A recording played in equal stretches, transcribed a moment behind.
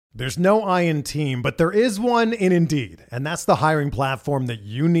There's no I in team, but there is one in Indeed, and that's the hiring platform that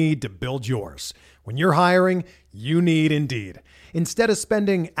you need to build yours. When you're hiring, you need Indeed. Instead of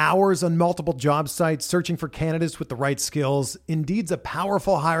spending hours on multiple job sites searching for candidates with the right skills, Indeed's a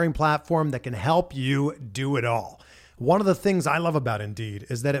powerful hiring platform that can help you do it all. One of the things I love about Indeed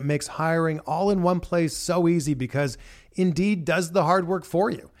is that it makes hiring all in one place so easy because Indeed does the hard work for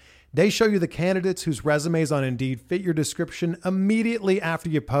you. They show you the candidates whose resumes on Indeed fit your description immediately after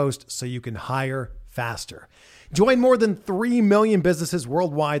you post so you can hire faster. Join more than 3 million businesses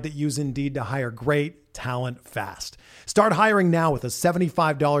worldwide that use Indeed to hire great talent fast. Start hiring now with a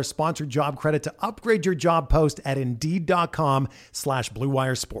 $75 sponsored job credit to upgrade your job post at Indeed.com/Blue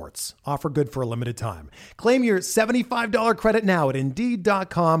Wire Sports. Offer good for a limited time. Claim your $75 credit now at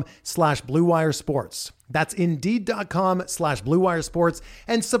Indeed.com/Blue Wire Sports. That's Indeed.com/Blue Wire Sports,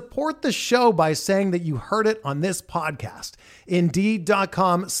 and support the show by saying that you heard it on this podcast.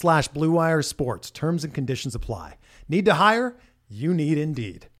 Indeed.com/Blue Wire Sports. Terms and conditions apply. Need to hire? You need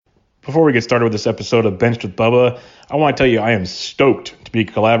Indeed. Before we get started with this episode of Benched with Bubba, I want to tell you I am stoked to be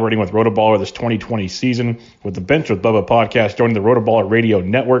collaborating with Rotoballer this 2020 season with the Benched with Bubba podcast joining the Rotoballer Radio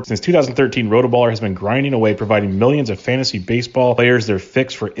Network. Since 2013, Rotoballer has been grinding away providing millions of fantasy baseball players their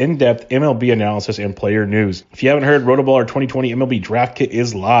fix for in-depth MLB analysis and player news. If you haven't heard, Rotoballer 2020 MLB Draft Kit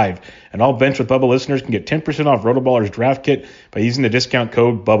is live, and all Benched with Bubba listeners can get 10% off Rotoballer's Draft Kit by using the discount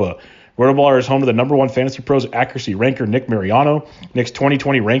code BUBBA. Rotoballer is home to the number one Fantasy Pros accuracy ranker, Nick Mariano. Nick's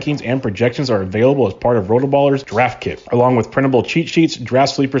 2020 rankings and projections are available as part of Rotoballer's Draft Kit, along with printable cheat sheets,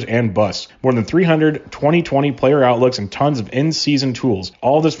 draft sleepers, and busts. More than 300 2020 player outlooks and tons of in-season tools.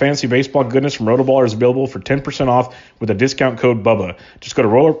 All this fantasy baseball goodness from Rotoballer is available for 10% off with a discount code BUBBA. Just go to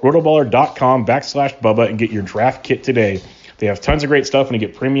rotoballer.com/Bubba and get your Draft Kit today. They have tons of great stuff, and you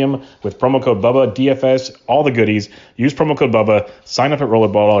get premium with promo code BUBBA, DFS, all the goodies. Use promo code BUBBA, sign up at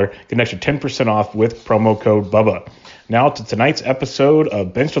Rollerballer, get an extra 10% off with promo code BUBBA. Now to tonight's episode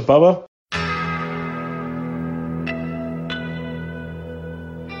of Benched with Bubba.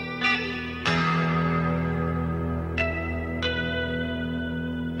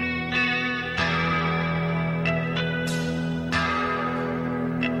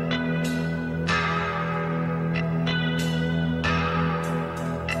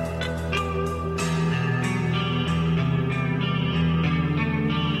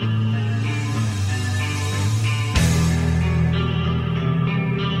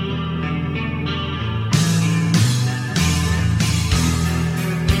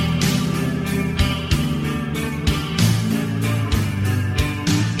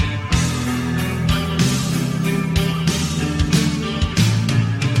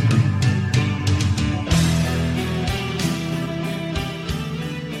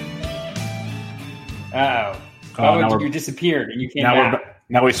 You disappeared and you came back.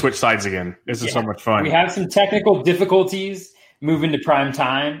 Now we switch sides again. This is so much fun. We have some technical difficulties moving to prime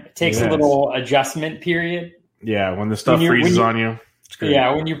time. It takes a little adjustment period. Yeah, when the stuff freezes on you. It's great.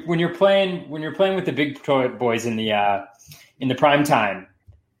 Yeah, when you're playing with the big boys in the prime time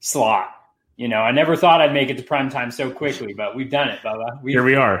slot. You know, I never thought I'd make it to prime time so quickly, but we've done it, Bubba. Here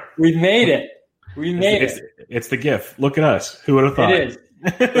we are. We've made it. It's the gift. Look at us. Who would have thought? It is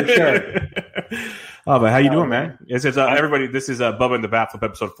for sure. Oh, but how you doing, man? It's everybody. This is Bubba and the Bat Flip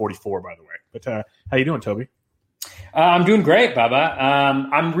episode 44, by the way. But how you doing, Toby? I'm doing great, Bubba.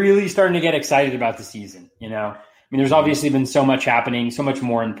 I'm really starting to get excited about the season. You know, I mean, there's obviously been so much happening, so much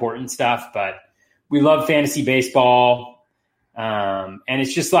more important stuff, but we love fantasy baseball. And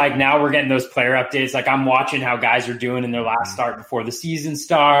it's just like now we're getting those player updates. Like I'm watching how guys are doing in their last start before the season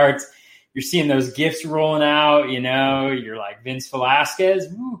starts. You're seeing those gifts rolling out. You know, you're like Vince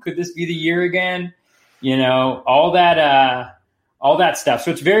Velasquez. Ooh, could this be the year again? You know, all that stuff. So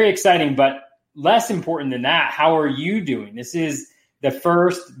it's very exciting, but less important than that, how are you doing? This is the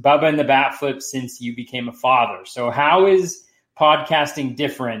first Bubba and the Bat Flip since you became a father. So how is podcasting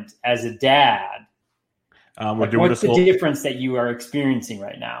different as a dad? What's the difference that you are experiencing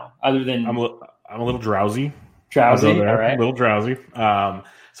right now, other than I'm a little drowsy. Drowsy, all right. A little drowsy.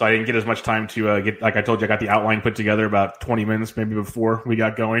 So I didn't get as much time to get, like I told you, I got the outline put together about 20 minutes maybe before we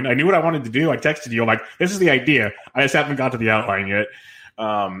got going. I knew what I wanted to do. I texted you. I'm like, this is the idea. I just haven't got to the outline yet.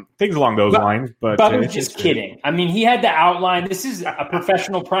 Things along those lines. But Bubba was just kidding. I mean, he had the outline. This is a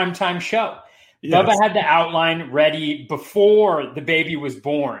professional primetime show. Yes. Bubba had the outline ready before the baby was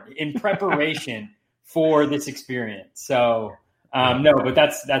born in preparation for this experience. So no, but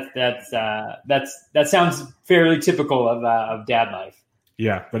that sounds fairly typical of dad life.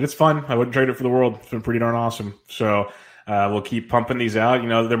 Yeah, but it's fun. I wouldn't trade it for the world. It's been pretty darn awesome. So we'll keep pumping these out.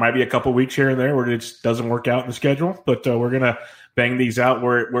 There might be a couple weeks here and there where it just doesn't work out in the schedule, but we're going to bang these out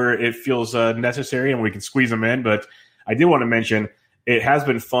where it feels necessary and we can squeeze them in. But I did want to mention it has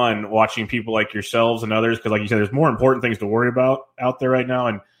been fun watching people like yourselves and others because, like you said, there's more important things to worry about out there right now.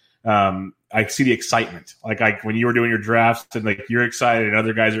 And I see the excitement. Like when you were doing your drafts and like you're excited and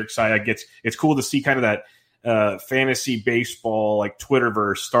other guys are excited. It's cool to see kind of that fantasy baseball like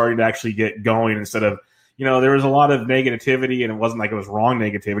Twitterverse starting to actually get going instead of, there was a lot of negativity and it wasn't like it was wrong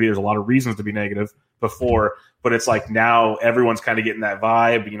negativity. There's a lot of reasons to be negative before, but it's like now everyone's kind of getting that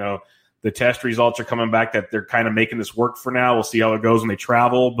vibe. The test results are coming back that they're kind of making this work for now. We'll see how it goes when they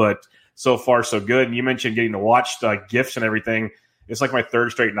travel, but so far so good. And you mentioned getting to watch GIFs and everything. It's like my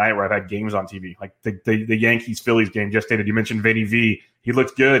third straight night where I've had games on TV. Like the Yankees-Phillies game just ended. You mentioned Vinny V. He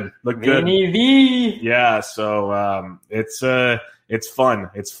looked good. Vinny V. Yeah, so it's fun.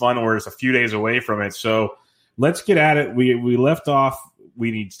 It's fun. We're just a few days away from it. So let's get at it. We left off. We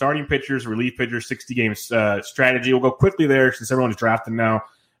need starting pitchers, relief pitchers, 60-game strategy. We'll go quickly there since everyone's drafting now.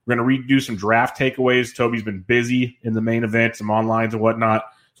 We're going to redo some draft takeaways. Toby's been busy in the main event, some onlines and whatnot.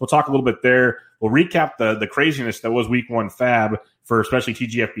 So we'll talk a little bit there. We'll recap the craziness that was week 1 FAAB for especially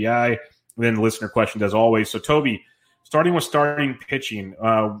TGFBI, and then the listener questions as always. So, Toby, starting with starting pitching,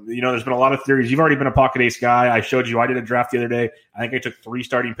 there's been a lot of theories. You've already been a pocket ace guy. I showed you I did a draft the other day. I think I took 3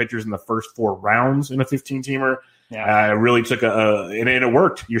 starting pitchers in the first 4 rounds in a 15-teamer. Yeah. I really took and it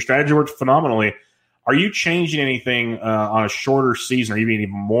worked. Your strategy worked phenomenally. Are you changing anything on a shorter season? Are you being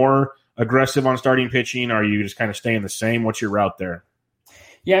even more aggressive on starting pitching? Or are you just kind of staying the same? What's your route there?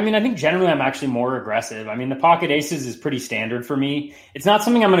 Yeah, I think generally I'm actually more aggressive. The pocket aces is pretty standard for me. It's not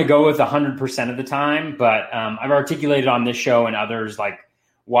something I'm going to go with 100% of the time, but I've articulated on this show and others like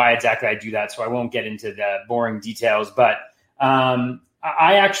why exactly I do that, so I won't get into the boring details. But I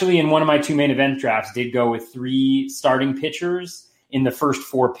actually, in one of my 2 main event drafts, did go with 3 starting pitchers in the first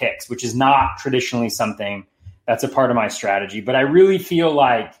 4 picks, which is not traditionally something that's a part of my strategy. But I really feel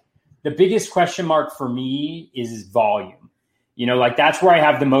like the biggest question mark for me is volume. That's where I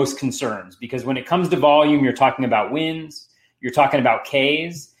have the most concerns, because when it comes to volume, you're talking about wins, you're talking about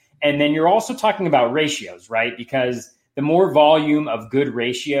Ks, and then you're also talking about ratios, right? Because the more volume of good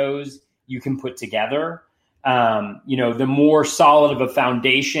ratios you can put together, the more solid of a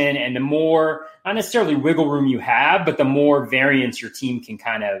foundation and the more, not necessarily wiggle room you have, but the more variance your team can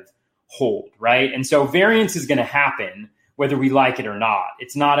kind of hold, right? And so variance is going to happen whether we like it or not.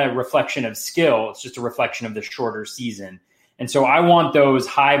 It's not a reflection of skill. It's just a reflection of the shorter season. And so I want those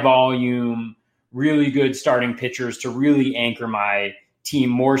high volume, really good starting pitchers to really anchor my team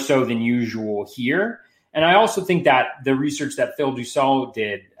more so than usual here. And I also think that the research that Phil Dussault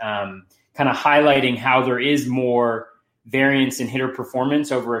did, kind of highlighting how there is more variance in hitter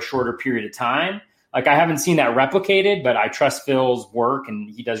performance over a shorter period of time. Like, I haven't seen that replicated, but I trust Phil's work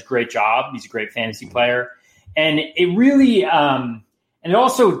and he does a great job. He's a great fantasy player. And it really, and it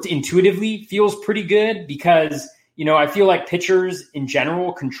also intuitively feels pretty good because, I feel like pitchers in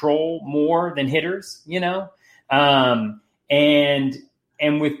general control more than hitters, and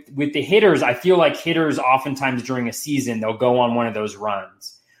with the hitters, I feel like hitters oftentimes during a season, they'll go on one of those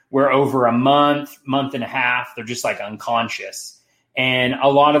runs where over a month and a half, they're just like unconscious. And a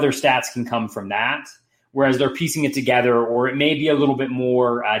lot of their stats can come from that, whereas they're piecing it together, or it may be a little bit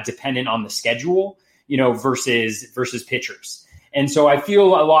more dependent on the schedule, versus pitchers. And so I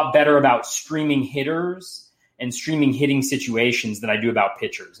feel a lot better about streaming hitters and streaming hitting situations than I do about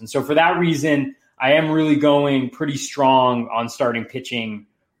pitchers. And so for that reason, I am really going pretty strong on starting pitching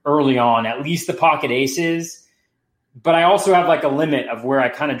early on, at least the pocket aces. But I also have like a limit of where I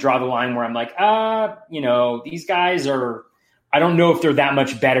kind of draw the line where I'm like, these guys are, I don't know if they're that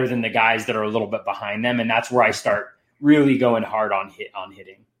much better than the guys that are a little bit behind them. And that's where I start really going hard on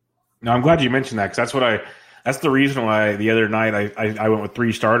hitting. No, I'm glad you mentioned that, because that's the reason why the other night I went with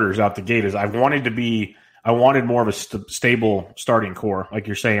 3 starters out the gate. Is I wanted more of a stable starting core. Like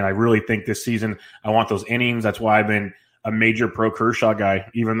you're saying, I really think this season I want those innings. That's why I've been a major pro Kershaw guy,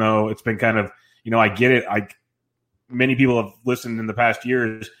 even though it's been kind of, I get it. Many people have listened in the past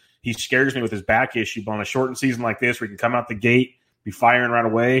years. He scares me with his back issue, but on a shortened season like this, where he can come out the gate, be firing right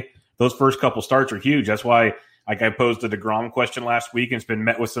away, those first couple starts are huge. That's why, like, I posed a DeGrom question last week, and it's been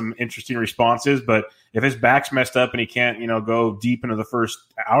met with some interesting responses. But if his back's messed up and he can't, go deep into the first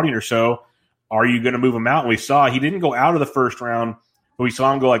outing or so, are you going to move him out? And we saw he didn't go out of the first round, but we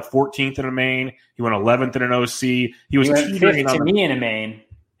saw him go like 14th in a main. He went 11th in an OC. He was 5th to me in a main.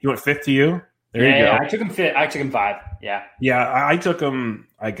 He went 5th to you? There you go. Yeah, I took him 5th. I took him 5. Yeah. Yeah, I took him,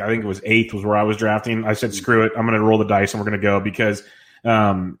 I think it was 8th was where I was drafting. I said, screw it. I'm going to roll the dice and we're going to go, because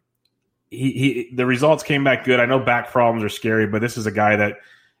the results came back good. I know back problems are scary, but this is a guy that,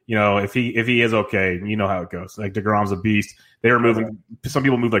 if he is okay, you know how it goes. Like DeGrom's a beast. They were moving. Some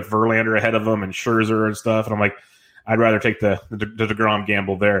people moved like Verlander ahead of him and Scherzer and stuff, and I'm like, I'd rather take the DeGrom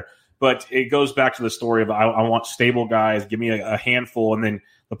gamble there. But it goes back to the story of I want stable guys. Give me a handful, and then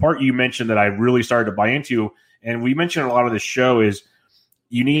the part you mentioned that I really started to buy into, and we mentioned a lot of this show, is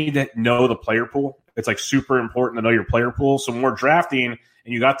you need to know the player pool. It's like super important to know your player pool. So when we're drafting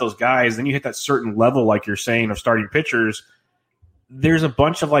and you got those guys, then you hit that certain level, like you're saying, of starting pitchers. There's a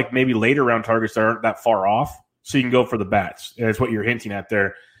bunch of like maybe later round targets that aren't that far off, so you can go for the bats. And that's what you're hinting at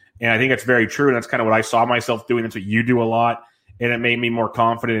there. And I think that's very true. And that's kind of what I saw myself doing. That's what you do a lot. And it made me more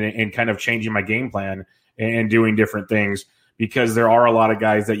confident in kind of changing my game plan and doing different things, because there are a lot of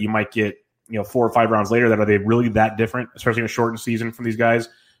guys that you might get, 4 or 5 rounds later that are they really that different, especially in a shortened season from these guys.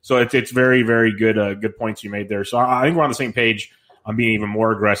 So it's very, very good points you made there. So I think we're on the same page on being even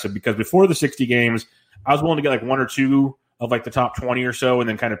more aggressive, because before the 60 games, I was willing to get like 1 or 2 of like the top 20 or so and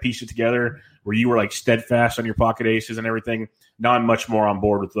then kind of piece it together where you were like steadfast on your pocket aces and everything. Now I'm much more on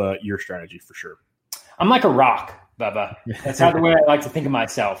board with your strategy for sure. I'm like a rock, Bubba. That's how the way I like to think of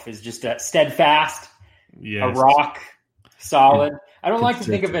myself is just steadfast, a rock, solid. I don't like to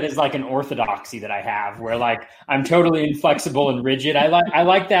think of it as like an orthodoxy that I have where like I'm totally inflexible and rigid. I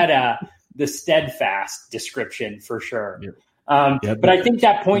like that the steadfast description for sure. But I think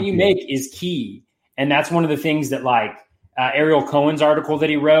that point you make is key. And that's one of the things that like Ariel Cohen's article that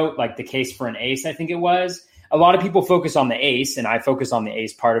he wrote, like the case for an ace, I think it was. A lot of people focus on the ace, and I focus on the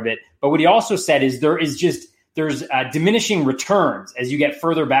ace part of it. But what he also said is there's diminishing returns as you get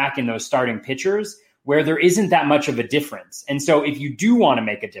further back in those starting pitchers where there isn't that much of a difference. And so if you do want to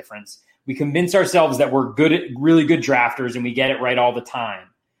make a difference, we convince ourselves that we're really good drafters and we get it right all the time.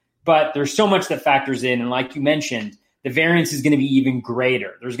 But there's so much that factors in. And like you mentioned, the variance is going to be even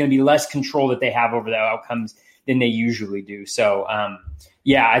greater. There's going to be less control that they have over the outcomes than they usually do. So,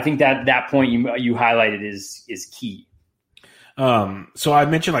 I think that point you highlighted is key. So I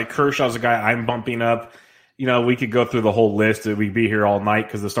mentioned like Kershaw's a guy I'm bumping up. We could go through the whole list. We'd be here all night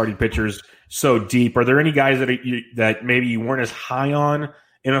because the starting pitcher's so deep. Are there any guys that maybe you weren't as high on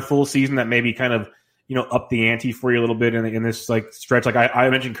in a full season that maybe kind of, up the ante for you a little bit in this like stretch? Like I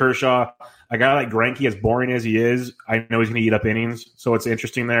mentioned Kershaw, a guy like Greinke, as boring as he is, I know he's going to eat up innings. So it's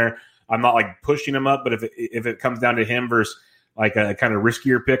interesting there. I'm not like pushing him up, but if it comes down to him versus like a kind of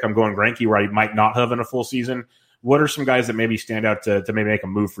riskier pick, I'm going Greinke where I might not have in a full season. What are some guys that maybe stand out to maybe make a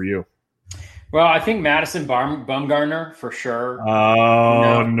move for you? Well, I think Madison Bumgarner for sure.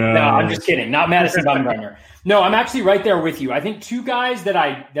 Oh, no. No, I'm just kidding. Not Madison Bumgarner. No, I'm actually right there with you. I think 2 guys that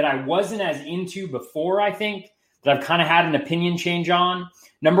I wasn't as into before, I think, that I've kind of had an opinion change on.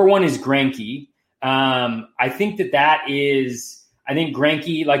 Number 1 is Greinke. I think I think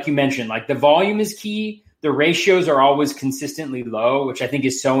Greinke, like you mentioned, like the volume is key. The ratios are always consistently low, which I think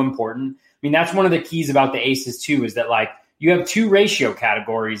is so important. I mean, that's one of the keys about the aces too, is that like you have 2 ratio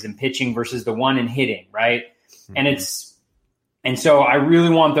categories in pitching versus the 1 in hitting, right? Mm-hmm. And so I really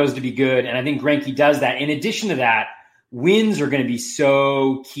want those to be good. And I think Greinke does that. In addition to that, wins are going to be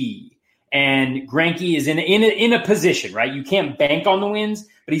so key. And Greinke is in a position, right? You can't bank on the wins,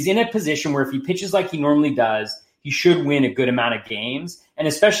 but he's in a position where if he pitches like he normally does, he should win a good amount of games. And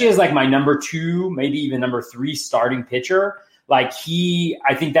especially as like my number 2, maybe even number 3 starting pitcher, like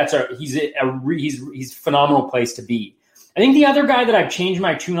I think he's a phenomenal place to be. I think the other guy that I've changed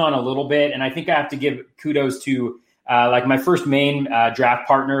my tune on a little bit, and I think I have to give kudos to like my first main draft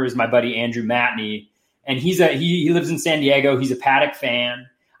partner is my buddy Andrew Matney, and he lives in San Diego. He's a Paddock fan.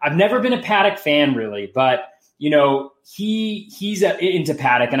 I've never been a Paddock fan really, but he's into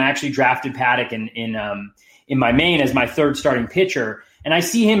Paddock, and I actually drafted Paddock in my main as my 3rd starting pitcher, and I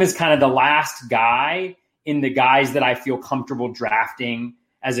see him as kind of the last guy in the guys that I feel comfortable drafting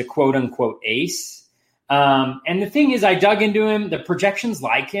as a quote unquote ace. And the thing is, I dug into him. The projections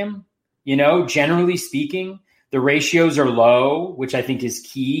like him, generally speaking, the ratios are low, which I think is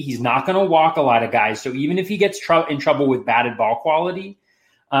key. He's not going to walk a lot of guys. So even if he gets in trouble with batted ball quality,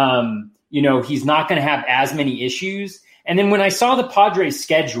 he's not going to have as many issues. And then when I saw the Padres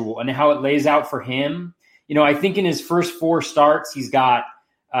schedule and how it lays out for him, I think in his first 4 starts, he's got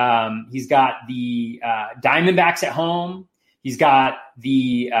the Diamondbacks at home. He's got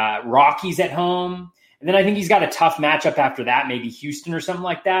the Rockies at home. And then I think he's got a tough matchup after that, maybe Houston or something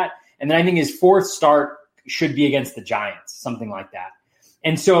like that. And then I think his 4th start should be against the Giants, something like that.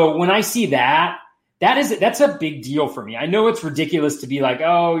 And so when I see that's a big deal for me. I know it's ridiculous to be like,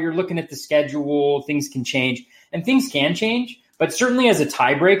 oh, you're looking at the schedule, things can change. And things can change, but certainly as a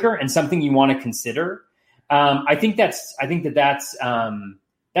tiebreaker and something you want to consider. I think that's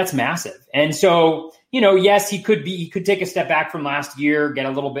That's massive. And so, yes, he could take a step back from last year, get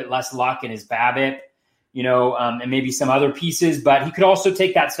a little bit less luck in his BABIP, and maybe some other pieces, but he could also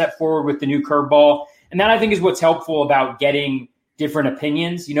take that step forward with the new curveball. And that I think is what's helpful about getting different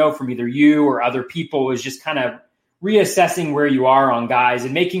opinions, from either you or other people, is just kind of reassessing where you are on guys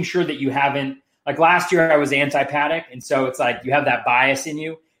and making sure that you haven't, like last year I was anti-Paddock. And so it's like you have that bias in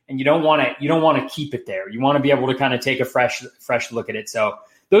you and you don't want to keep it there. You want to be able to kind of take a fresh look at it. So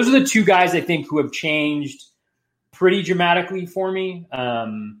those are the two guys I think who have changed pretty dramatically for me,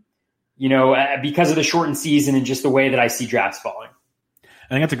 because of the shortened season and just the way that I see drafts falling. I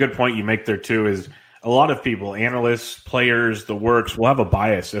think that's a good point you make there too, is a lot of people, analysts, players, the works, will have a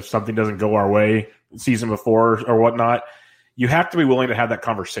bias if something doesn't go our way season before or whatnot. You have to be willing to have that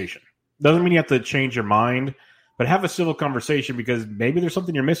conversation. Doesn't mean you have to change your mind, but have a civil conversation, because maybe there's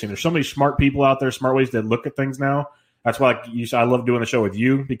something you're missing. There's so many smart people out there, smart ways to look at things now. That's why I love doing the show with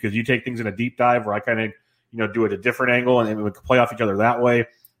you, because you take things in a deep dive where I kind of do it a different angle and we can play off each other that way.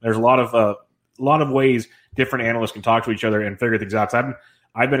 There's a lot of ways different analysts can talk to each other and figure things out. So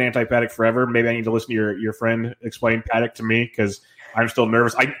I've been anti-Paddock forever. Maybe I need to listen to your friend explain Paddock to me, because I'm still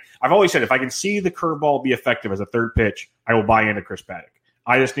nervous. I've always said if I can see the curveball be effective as a third pitch, I will buy into Chris Paddock.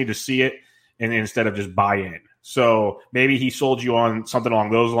 I just need to see it, and instead of just buy in. So maybe he sold you on something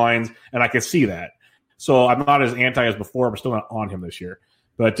along those lines, and I can see that. So I'm not as anti as before. I'm still not on him this year.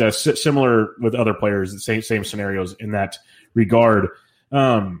 But similar with other players, the same scenarios in that regard.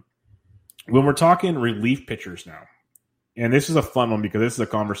 When we're talking relief pitchers now, and this is a fun one because this is a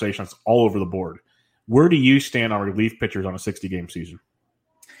conversation that's all over the board. Where do you stand on relief pitchers on a 60-game season?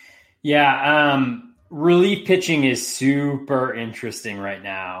 Yeah, relief pitching is super interesting right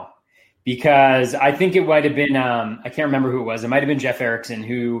now, because I think it might have been, I can't remember who it was. It might have been Jeff Erickson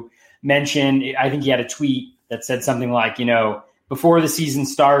who mentioned, I think he had a tweet that said something like, before the season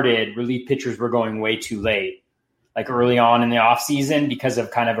started, relief pitchers were going way too late, like early on in the offseason, because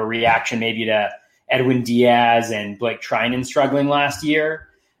of kind of a reaction maybe to Edwin Diaz and Blake Trinan struggling last year.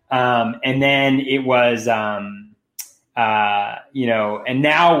 And then it was, and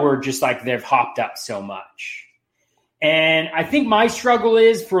now we're just like, they've hopped up so much. And I think my struggle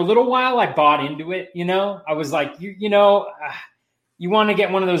is, for a little while, I bought into it. I was like, you want to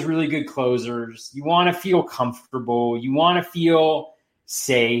get one of those really good closers. You want to feel comfortable. You want to feel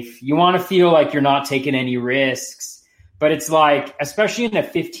safe. You want to feel like you're not taking any risks. But it's like, especially in a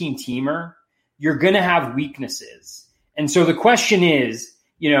 15-teamer, you're going to have weaknesses. And so the question is,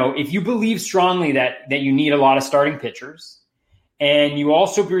 if you believe strongly that you need a lot of starting pitchers, and you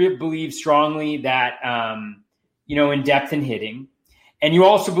also believe strongly that, in depth and hitting, and you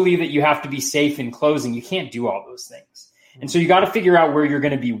also believe that you have to be safe in closing, you can't do all those things. And so you got to figure out where you're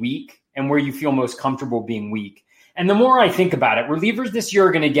going to be weak and where you feel most comfortable being weak. And the more I think about it, relievers this year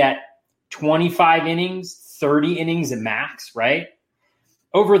are going to get 25 innings, 30 innings at max, right?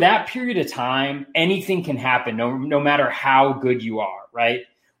 Over that period of time, anything can happen, no matter how good you are, right?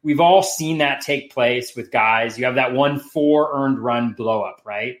 We've all seen that take place with guys. You have that 1-4 earned run blow up,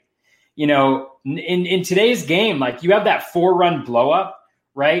 right? In today's game, like, you have that 4-run blow up,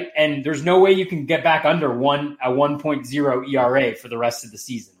 right? And there's no way you can get back under a 1.0 ERA for the rest of the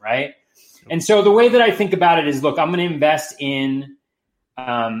season, right? And so the way that I think about it is, look, I'm going to invest in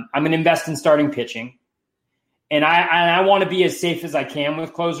starting pitching. And I want to be as safe as I can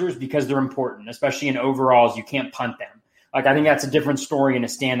with closers, because they're important, especially in overalls. You can't punt them. Like, I think that's a different story in a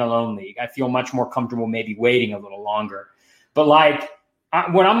standalone league. I feel much more comfortable maybe waiting a little longer. But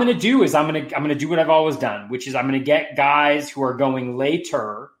what I'm going to do is I'm going to do what I've always done, which is I'm going to get guys who are going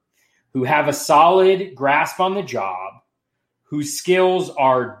later, who have a solid grasp on the job, whose skills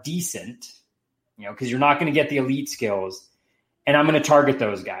are decent, because you're not going to get the elite skills. And I'm going to target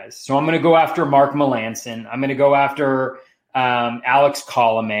those guys. So I'm going to go after Mark Melanson. I'm going to go after Alex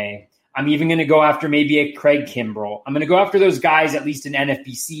Colomé. I'm even going to go after maybe a Craig Kimbrell. I'm going to go after those guys, at least in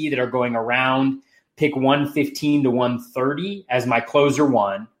NFBC, that are going around pick 115 to 130 as my closer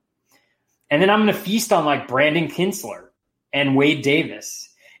one. And then I'm going to feast on like Brandon Kinsler and Wade Davis.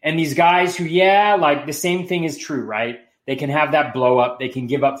 And these guys who, like the same thing is true, right? They can have that blow up. They can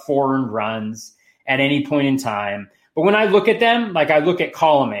give up 4 earned runs at any point in time. But when I look at them, like I look at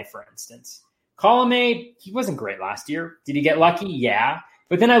Colomé, for instance. Colomé, he wasn't great last year. Did he get lucky? Yeah.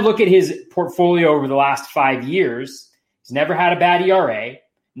 But then I look at his portfolio over the last 5 years. He's never had a bad ERA,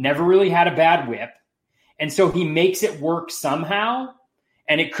 never really had a bad whip. And so he makes it work somehow.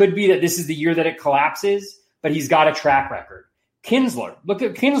 And it could be that this is the year that it collapses, but he's got a track record. Kinsler, look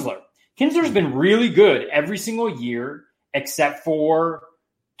at Kinsler. Kinsler's been really good every single year except for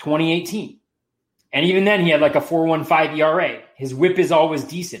 2018. And even then he had like a 4.15 ERA His whip is always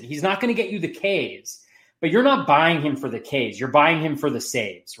decent. He's not going to get you the Ks, but you're not buying him for the Ks. You're buying him for the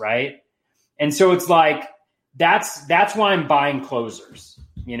saves, right? And so it's like that's why I'm buying closers.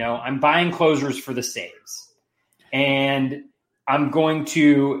 I'm buying closers for the saves. And I'm going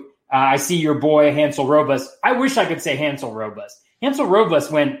to I see your boy Hansel Robles. I wish I could say Hansel Robles. Hansel Robles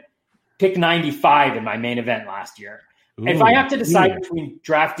went pick 95 in my main event last year. Ooh, if I have to decide between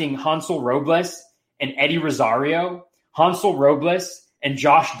drafting Hansel Robles and Eddie Rosario, Hansel Robles and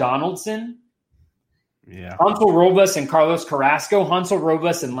Josh Donaldson, Hansel Robles and Carlos Carrasco, Hansel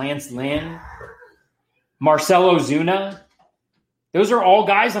Robles and Lance Lynn, Marcelo Zuna, those are all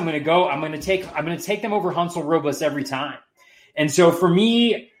guys I'm going to take them over Hansel Robles every time. And so for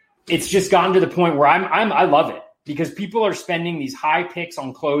me, it's just gotten to the point where I love it because people are spending these high picks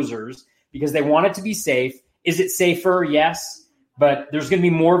on closers because they want it to be safe. Is it safer? Yes, but there's going to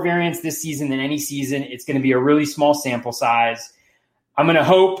be more variance this season than any season. It's going to be a really small sample size. I'm going to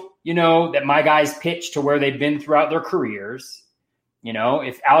hope, that my guys pitch to where they've been throughout their careers.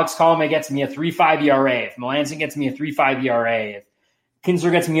 If Alex Colomé gets me a 3.5 ERA, if Melancon gets me a 3.5 ERA, if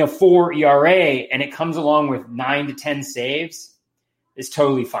Kinsler gets me a 4 ERA, and it comes along with 9 to 10 saves, it's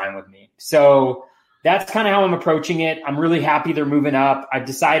totally fine with me. So that's kind of how I'm approaching it. I'm really happy they're moving up. I've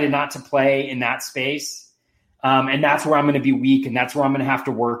decided not to play in that space. And that's where I'm going to be weak, and that's where I'm going to have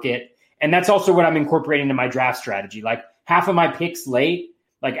to work it. And that's also what I'm incorporating into my draft strategy. Like half of my picks late,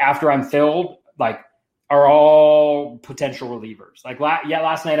 like after I'm filled, like are all potential relievers. Like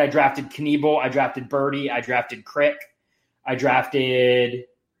last night I drafted Knievel, I drafted Birdie, I drafted Crick, I drafted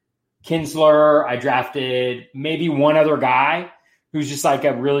Kinsler, I drafted maybe one other guy who's just like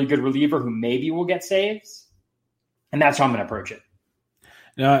a really good reliever who maybe will get saves. And that's how I'm going to approach it.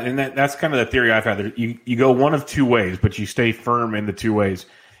 No, and that's kind of the theory I've had. You go one of two ways, but you stay firm in the two ways.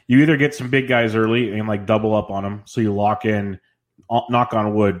 You either get some big guys early and like double up on them, so you lock in, knock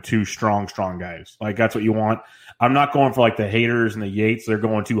on wood, two strong guys. Like that's what you want. I'm not going for like the haters and the Yates. They're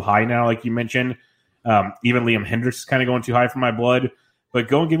going too high now, like you mentioned. Even Liam Hendriks is kind of going too high for my blood. But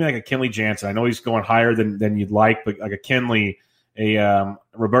go and give me like a Kenley Jansen. I know he's going higher than you'd like, but like a Kenley, a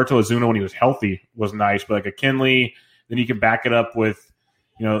Roberto Ozuna when he was healthy was nice. But like a Kenley, then you can back it up with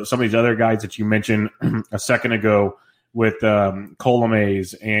some of these other guys that you mentioned a second ago with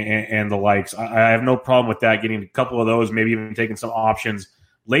Colomés and the likes. I have no problem with that, getting a couple of those, maybe even taking some options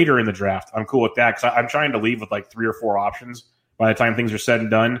later in the draft. I'm cool with that because I'm trying to leave with like 3 or 4 options by the time things are said and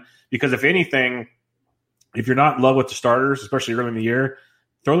done. Because if anything, if you're not in love with the starters, especially early in the year,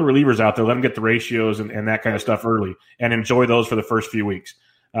 throw the relievers out there, let them get the ratios and that kind of stuff early, and enjoy those for the first few weeks.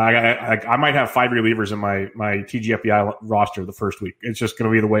 I might have 5 relievers in my TGFBI roster the first week. It's just going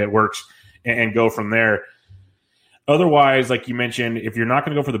to be the way it works and go from there. Otherwise, like you mentioned, if you're not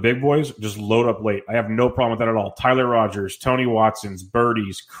going to go for the big boys, just load up late. I have no problem with that at all. Tyler Rogers, Tony Watsons,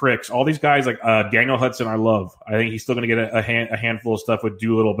 Birdies, Cricks, all these guys like Daniel Hudson I love. I think he's still going to get a handful of stuff with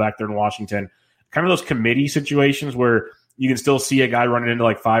Doolittle back there in Washington. Kind of those committee situations where you can still see a guy running into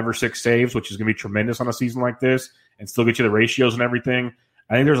like 5 or 6 saves, which is going to be tremendous on a season like this, and still get you the ratios and everything.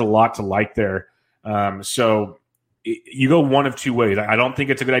 I think there's a lot to like there. So you go one of two ways. I don't think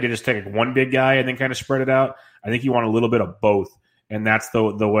it's a good idea to just take one big guy and then kind of spread it out. I think you want a little bit of both, and that's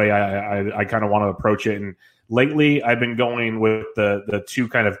the way I kind of want to approach it. And lately, I've been going with the 2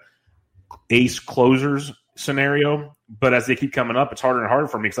 kind of ace closers scenario. But as they keep coming up, it's harder and harder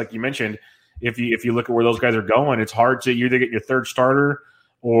for me. Because like you mentioned, if you look at where those guys are going, it's hard to either get your third starter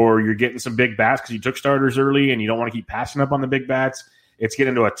or you're getting some big bats because you took starters early and you don't want to keep passing up on the big bats. It's getting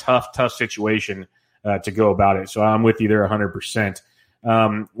into a tough situation to go about it. So I'm with you there 100%.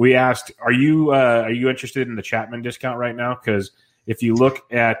 We asked, are you interested in the Chapman discount right now? Because if you look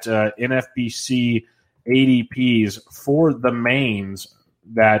at NFBC ADPs for the mains,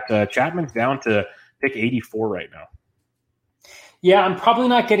 that Chapman's down to pick 84 right now. Yeah, I'm probably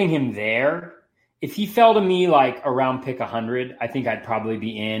not getting him there. If he fell to me like around pick 100, I think I'd probably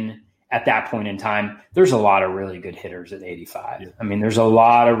be in at that point in time. There's a lot of really good hitters at 85. Yeah. I mean, there's a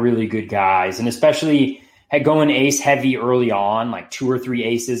lot of really good guys, and especially going ace heavy early on, like 2 or 3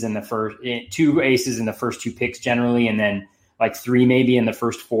 aces in the first 2 aces in the first 2 picks generally, and then like 3 maybe in the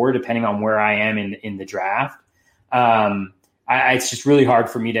first 4, depending on where I am in the draft. It's just really hard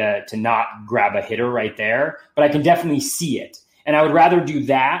for me to not grab a hitter right there, but I can definitely see it. And I would rather do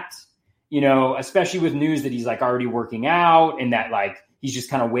that, especially with news that he's like already working out and that like he's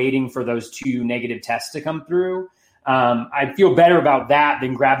just kind of waiting for those 2 negative tests to come through. I'd feel better about that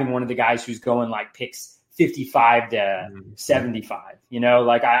than grabbing one of the guys who's going like picks 55 to 75.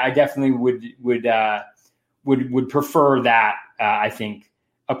 Like I definitely would prefer that. I think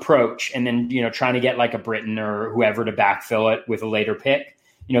approach and then, trying to get like a Britton or whoever to backfill it with a later pick,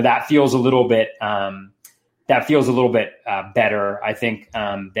 that feels a little bit better, I think,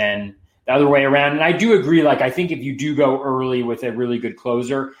 than the other way around. And I do agree. Like, I think if you do go early with a really good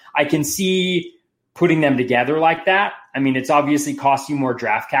closer, I can see putting them together like that. I mean, it's obviously cost you more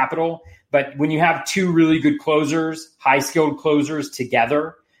draft capital, but when you have two really good closers, high skilled closers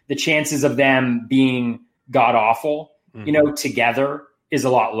together, the chances of them being god awful, together is a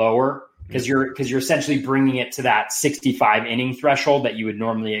lot lower because you're essentially bringing it to that 65 inning threshold that you would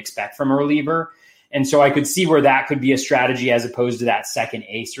normally expect from a reliever. And so I could see where that could be a strategy as opposed to that second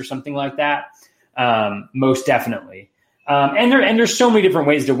ace or something like that. Most definitely. And there's so many different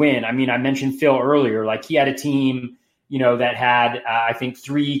ways to win. I mean, I mentioned Phil earlier, like he had a team, that had, I think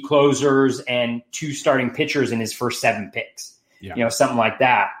 3 closers and 2 starting pitchers in his first 7 picks, something like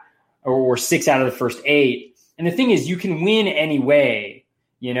that, or 6 out of the first 8. And the thing is, you can win any way,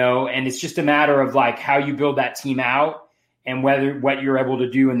 and it's just a matter of like how you build that team out and what you're able to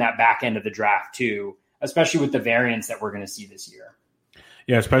do in that back end of the draft too, especially with the variance that we're going to see this year.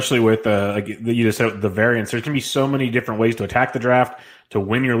 Yeah, especially with you just said the variance. There's going to be so many different ways to attack the draft to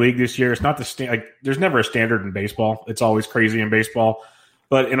win your league this year. It's not there's never a standard in baseball. It's always crazy in baseball,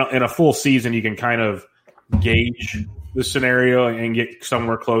 but in a full season, you can kind of gauge the scenario and get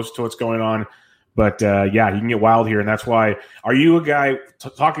somewhere close to what's going on. But you can get wild here, and that's why. Are you a guy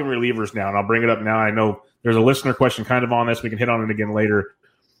talking relievers now? And I'll bring it up now. I know there's a listener question kind of on this. We can hit on it again later.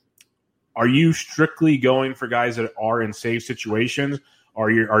 Are you strictly going for guys that are in save situations? Or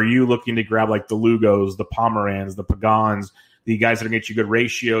are you looking to grab like the Lugos, the Pomeranz, the Pagans, the guys that are going to get you good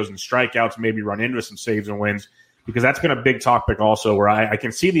ratios and strikeouts, maybe run into some saves and wins? Because that's been a big topic also where I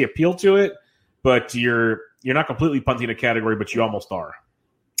can see the appeal to it, but you're not completely punting a category, but you almost are.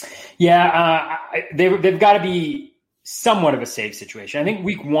 Yeah, they've got to be somewhat of a save situation. I think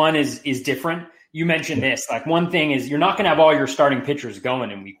week 1 is different. You mentioned this. Like, one thing is you're not going to have all your starting pitchers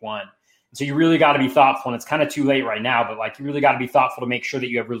going in week 1. So you really got to be thoughtful, and it's kind of too late right now, but like you really got to be thoughtful to make sure that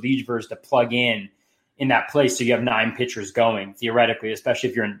you have relievers to plug in that place so you have 9 pitchers going, theoretically, especially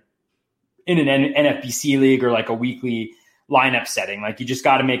if you're in an NFBC league or like a weekly lineup setting. Like, you just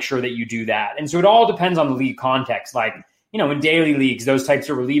got to make sure that you do that. And so it all depends on the league context. Like, in daily leagues, those types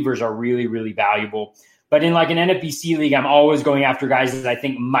of relievers are really, really valuable. But in like an NFBC league, I'm always going after guys that I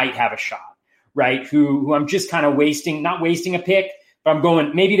think might have a shot, right? Who I'm just kind of not wasting a pick, but I'm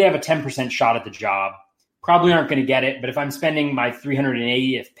going, maybe they have a 10% shot at the job. Probably aren't going to get it, but if I'm spending my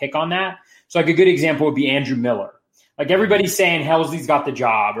 380th pick on that. So like a good example would be Andrew Miller. Like, everybody's saying Helsley's got the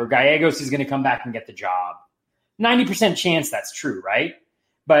job or Gallegos is going to come back and get the job. 90% chance that's true, right?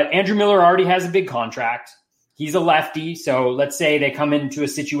 But Andrew Miller already has a big contract. He's a lefty. So let's say they come into a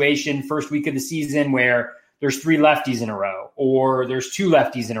situation first week of the season where there's 3 lefties in a row or there's 2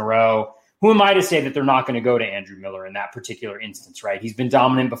 lefties in a row. Who am I to say that they're not going to go to Andrew Miller in that particular instance, right? He's been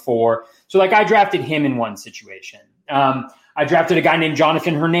dominant before. So like, I drafted him in one situation. I drafted a guy named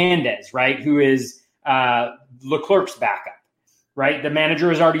Jonathan Hernandez, right? Who is Leclerc's backup, right? The manager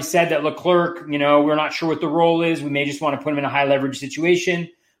has already said that Leclerc, we're not sure what the role is. We may just want to put him in a high leverage situation.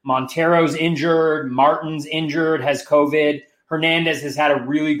 Montero's injured. Martin's injured, has COVID. Hernandez has had a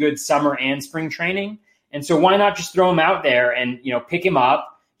really good summer and spring training. And so why not just throw him out there and, pick him up?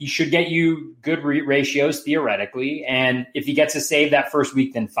 He should get you good ratios theoretically. And if he gets a save that first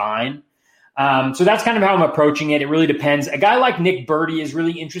week, then fine. So that's kind of how I'm approaching it. It really depends. A guy like Nick Birdie is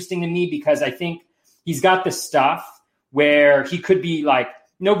really interesting to me because I think he's got the stuff where he could be like,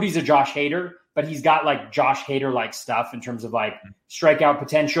 nobody's a Josh Hader, but he's got like Josh Hader-like stuff in terms of like strikeout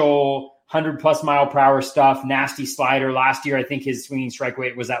potential, 100+ mile per hour stuff, nasty slider. Last year, I think his swinging strike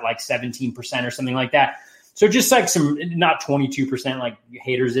rate was at like 17% or something like that. So just like some, not 22% like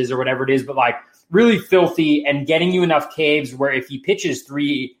Haters is or whatever it is, but like really filthy and getting you enough caves where if he pitches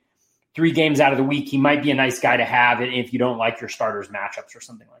three games out of the week, he might be a nice guy to have if you don't like your starters matchups or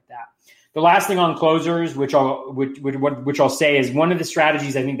something like that. The last thing on closers, which I'll say is one of the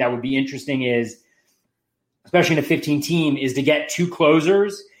strategies I think that would be interesting is, especially in a 15 team, is to get 2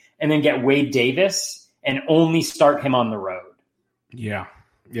 closers and then get Wade Davis and only start him on the road. Yeah.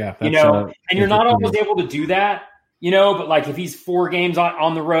 Yeah. And you're not always able to do that, but like if he's 4 games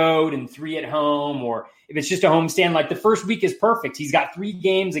on the road and 3 at home, or if it's just a homestand, like the first week is perfect. He's got 3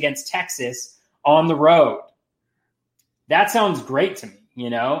 games against Texas on the road. That sounds great to me,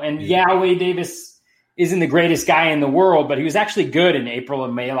 and Wade Davis isn't the greatest guy in the world, but he was actually good in April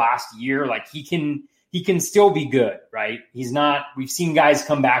and May last year. Like he can still be good, right? He's not, we've seen guys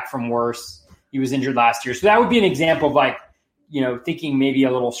come back from worse. He was injured last year. So that would be an example of like, thinking maybe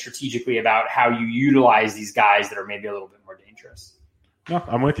a little strategically about how you utilize these guys that are maybe a little bit more dangerous. No,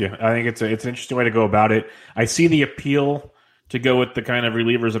 I'm with you. I think it's an interesting way to go about it. I see the appeal to go with the kind of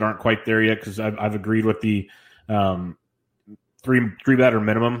relievers that aren't quite there yet because I've agreed with the three batter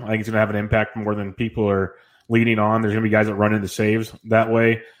minimum. I think it's going to have an impact more than people are leading on. There's going to be guys that run into saves that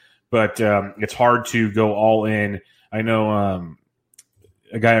way, but it's hard to go all in. I know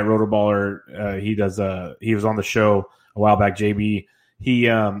a guy at Rotoballer, he was on the show a while back, JB. He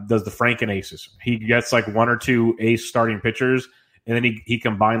does the Franken aces. He gets like one or two ace starting pitchers, and then he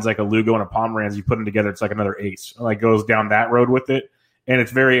combines like a Lugo and a Pomeranz. You put them together, it's like another ace. Like goes down that road with it, and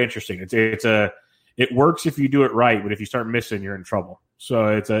it's very interesting. It works if you do it right, but if you start missing, you're in trouble. So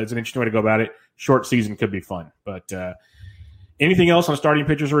it's an interesting way to go about it. Short season could be fun, but anything else on starting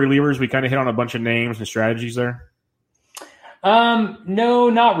pitchers or relievers? We kind of hit on a bunch of names and strategies there. No,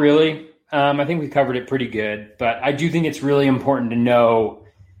 not really. I think we covered it pretty good, but I do think it's really important to know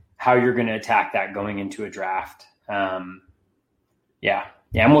how you're going to attack that going into a draft. Yeah,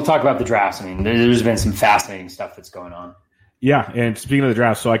 and we'll talk about the drafts. I mean, there's been some fascinating stuff that's going on. Yeah, and speaking of the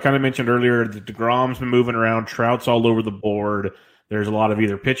draft, so I kind of mentioned earlier that DeGrom's been moving around. Trout's all over the board. There's a lot of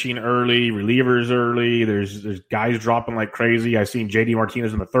either pitching early, relievers early. There's guys dropping like crazy. I've seen J.D.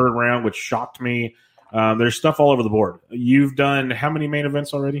 Martinez in the third round, which shocked me. There's stuff all over the board. You've done how many main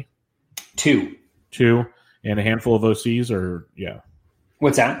events already? Two, and a handful of OCs, or yeah.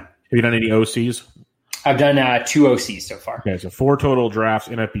 What's that? Have you done any OCs? I've done 2 OCs so far. Okay, so 4 total drafts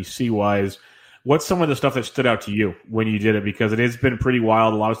NFBC-wise. What's some of the stuff that stood out to you when you did it? Because it has been pretty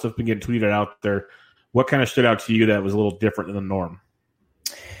wild. A lot of stuff been getting tweeted out there. What kind of stood out to you that was a little different than the norm?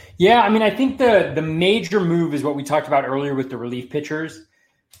 Yeah, I mean, I think the major move is what we talked about earlier with the relief pitchers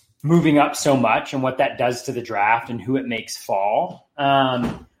moving up so much and what that does to the draft and who it makes fall.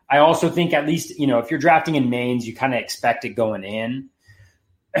 I also think at least, if you're drafting in mains, you kind of expect it going in.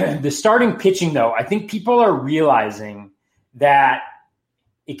 The starting pitching, though, I think people are realizing that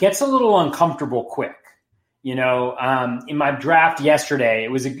it gets a little uncomfortable quick. In my draft yesterday, it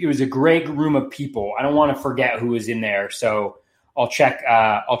was a great room of people. I don't want to forget who was in there, so I'll check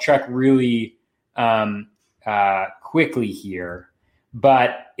really quickly here.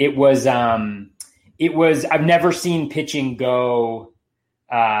 But it was I've never seen pitching go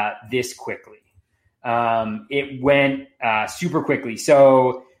this quickly. It went super quickly.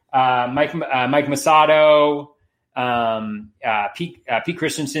 So Mike Masato, Pete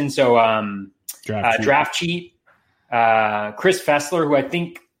Christensen, so draft cheat. Chris Fessler, who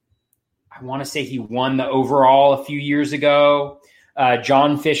I want to say he won the overall a few years ago.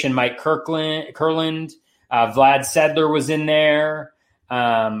 John Fish and Mike Kurland. Vlad Sedler was in there.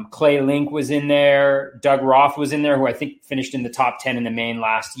 Clay Link was in there. Doug Roth was in there, who I think finished in the top 10 in the main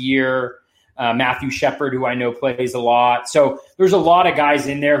last year. Matthew Shepard, who I know plays a lot. So there's a lot of guys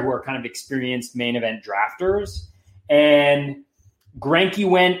in there who are kind of experienced main event drafters. And Greinke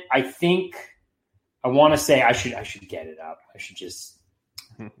went, I want to say I should get it up. I should just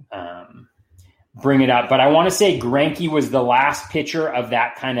bring it up. But I want to say Greinke was the last pitcher of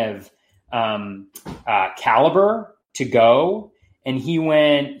that kind of caliber to go. And he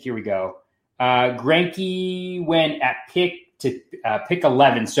went, here we go. Greinke went at pick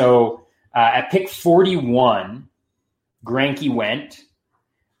 11. So at pick 41, Greinke went.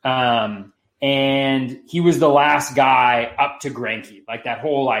 And he was the last guy up to Greinke. Like that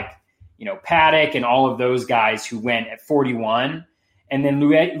whole, Paddock and all of those guys who went at 41. And then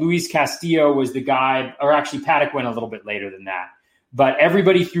Luis Castillo was the guy, or actually Paddock went a little bit later than that. But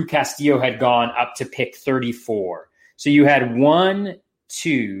everybody through Castillo had gone up to pick 34. So you had 1,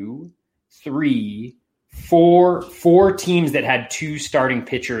 2, 3, 4 teams that had 2 starting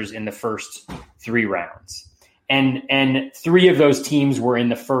pitchers in the first 3 rounds. And 3 of those teams were in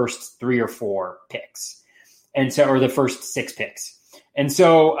the first 3 or 4 picks. And so, or the first 6 picks. And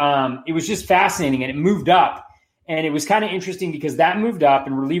so it was just fascinating, and it moved up. And it was kind of interesting because that moved up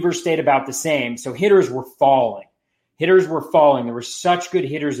and relievers stayed about the same. So hitters were falling. There were such good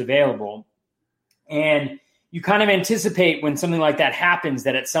hitters available. And you kind of anticipate when something like that happens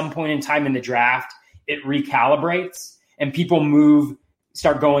that at some point in time in the draft, it recalibrates and people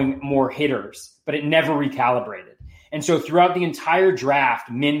start going more hitters, but it never recalibrated. And so throughout the entire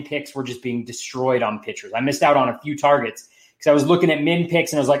draft, min picks were just being destroyed on pitchers. I missed out on a few targets because I was looking at min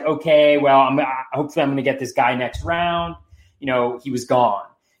picks and I was like, okay, well, hopefully I'm going to get this guy next round. He was gone.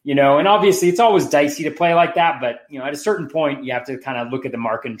 And obviously it's always dicey to play like that, but at a certain point you have to kind of look at the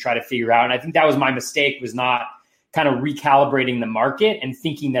market and try to figure out. And I think that was my mistake, was not kind of recalibrating the market and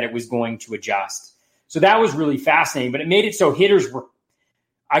thinking that it was going to adjust. So that was really fascinating, but it made it so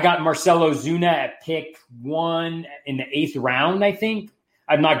I got Marcelo Zuna at pick 1 in the 8th round, I think.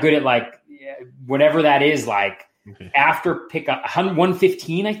 I'm not good at whatever that is, after pick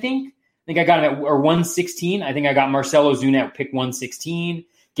 115, I think I got him at, or 116. I think I got Marcelo Zuna at pick 116.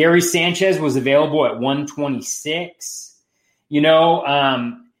 Gary Sanchez was available at 126.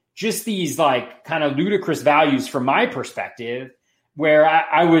 Just these like kind of ludicrous values from my perspective, where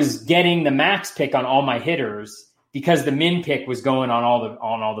I was getting the max pick on all my hitters because the min pick was going on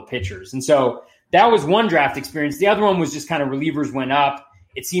all the pitchers. And so that was one draft experience. The other one was just kind of relievers went up.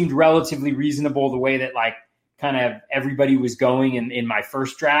 It seemed relatively reasonable the way that like kind of everybody was going in my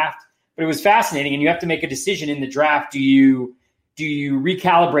first draft. But it was fascinating, and you have to make a decision in the draft. Do you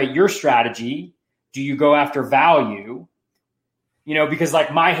recalibrate your strategy? Do you go after value? Because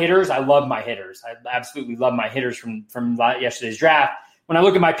like my hitters, I love my hitters. I absolutely love my hitters from yesterday's draft. When I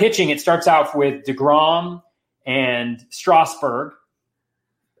look at my pitching, it starts out with DeGrom and Strasburg,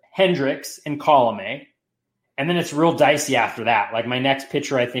 Hendricks, and Colome. And then it's real dicey after that. Like my next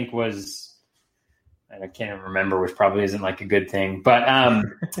pitcher, I think was, I can't even remember, which probably isn't like a good thing. But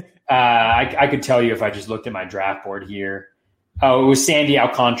I could tell you if I just looked at my draft board here. Oh, it was Sandy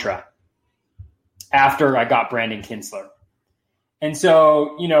Alcantara after I got Brandon Kinsler. And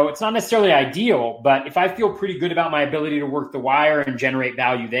so, it's not necessarily ideal, but if I feel pretty good about my ability to work the wire and generate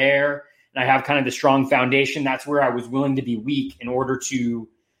value there, and I have kind of the strong foundation, that's where I was willing to be weak in order to,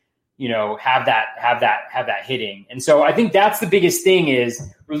 have that hitting. And so I think that's the biggest thing is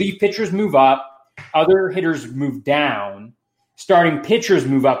relief pitchers move up, other hitters move down, starting pitchers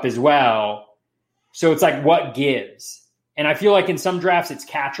move up as well. So it's like what gives. And I feel like in some drafts it's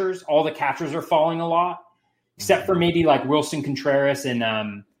catchers. All the catchers are falling a lot, except for maybe like Wilson Contreras and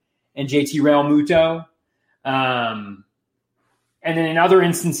JT Realmuto. And then in other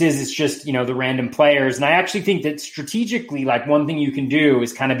instances, it's just, the random players. And I actually think that strategically, like one thing you can do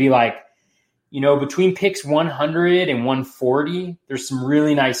is kind of be like, between picks 100 and 140, there's some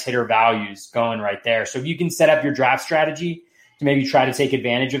really nice hitter values going right there. So if you can set up your draft strategy to maybe try to take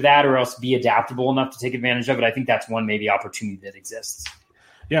advantage of that, or else be adaptable enough to take advantage of it, I think that's one maybe opportunity that exists.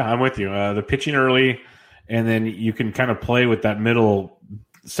 Yeah, I'm with you. The pitching early, and then you can kind of play with that middle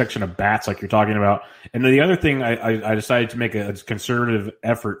section of bats like you're talking about. And then the other thing I decided to make a conservative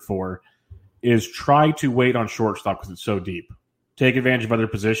effort for is try to wait on shortstop because it's so deep. Take advantage of other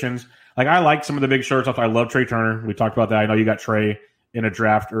positions. Like I like some of the big shortstops. I love Trey Turner. We talked about that. I know you got Trey in a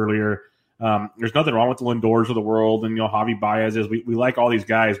draft earlier. There's nothing wrong with the Lindors of the world and Javi Baez's. We like all these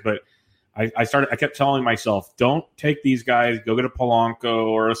guys, but I kept telling myself, don't take these guys, go get a Polanco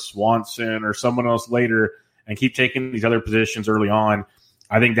or a Swanson or someone else later and keep taking these other positions early on.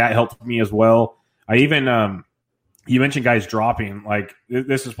 I think that helped me as well. I even you mentioned guys dropping. Like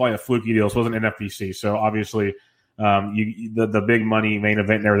this is probably a fluky deal. This wasn't NFBC, so obviously the big money main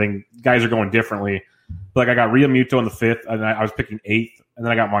event and everything, guys are going differently. But like I got Realmuto in the 5th, and I was picking 8th, and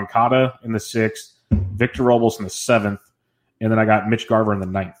then I got Moncada in the 6th, Victor Robles in the 7th, and then I got Mitch Garver in the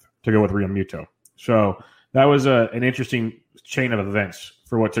 9th to go with Realmuto. So that was an interesting chain of events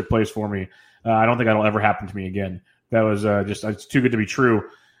for what took place for me. I don't think that'll ever happen to me again. That was it's too good to be true.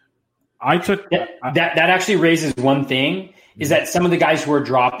 That actually raises one thing, is that some of the guys who are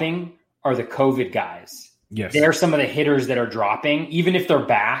dropping are the COVID guys. Yes. They're some of the hitters that are dropping, even if they're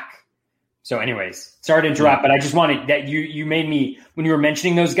back. So anyways, sorry to interrupt, but I just wanted that you made me, when you were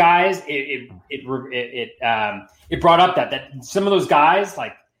mentioning those guys, it brought up that some of those guys,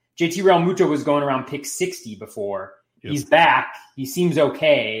 like JT Realmuto was going around pick 60 before. Yep. He's back. He seems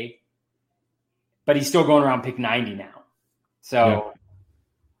okay, but he's still going around pick 90 now. So. Yep.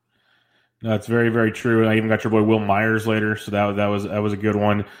 No, it's very, very true. I even got your boy Will Myers later, so that was a good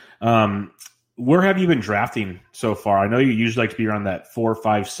one. Where have you been drafting so far? I know you usually like to be around that 4,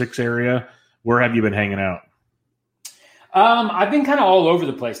 5, 6 area. Where have you been hanging out? I've been kind of all over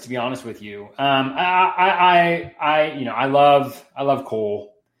the place, to be honest with you. I love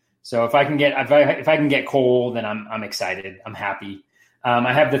Cole. So if I can get Cole, then I'm excited. I'm happy.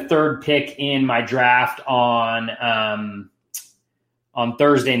 I have the 3rd pick in my draft on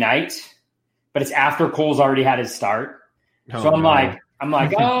Thursday night, but it's after Cole's already had his start. So I'm like,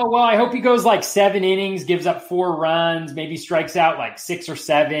 oh, well, I hope he goes like 7 innings, gives up 4 runs, maybe strikes out like 6 or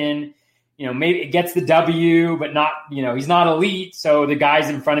 7, maybe it gets the W, but not, he's not elite. So the guys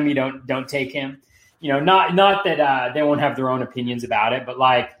in front of me don't take him, not that they won't have their own opinions about it, but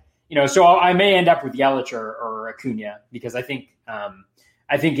like, so I may end up with Yelich or Acuna, because I think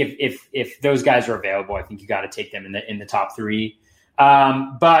if those guys are available, I think you got to take them in the top 3.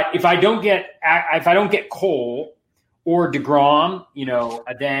 But if I don't get Cole or DeGrom,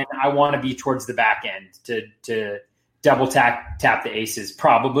 then I want to be towards the back end to double tap the aces.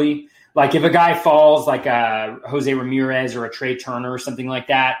 Probably like if a guy falls like a Jose Ramirez or a Trey Turner or something like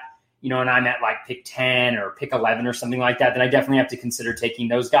that, and I'm at like pick 10 or pick 11 or something like that, then I definitely have to consider taking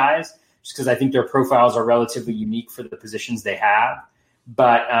those guys just because I think their profiles are relatively unique for the positions they have.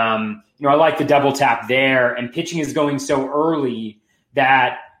 But, I like the double tap there, and pitching is going so early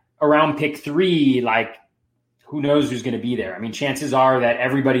that around pick 3, like, who knows who's going to be there? I mean, chances are that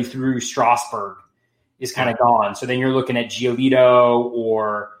everybody through Strasburg is kind of gone. So then you're looking at Giolito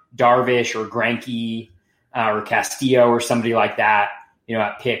or Darvish or Greinke or Castillo or somebody like that,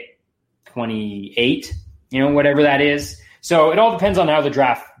 at pick 28, whatever that is. So it all depends on how the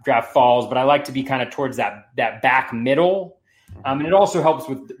draft falls, but I like to be kind of towards that back middle. And it also helps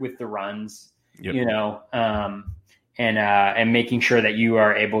with the runs, and making sure that you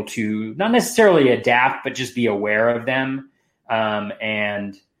are able to not necessarily adapt, but just be aware of them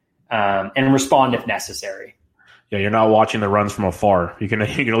and respond if necessary. Yeah, you're not watching the runs from afar. You can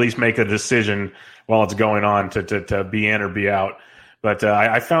at least make a decision while it's going on to be in or be out. But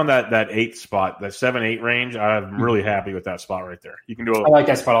I found that 8th spot, that 7-8 range, I'm really happy with that spot right there. You can do. I like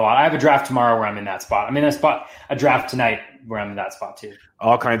that spot a lot. I have a draft tomorrow where I'm in that spot. I'm in that spot. A draft tonight where I'm in that spot too.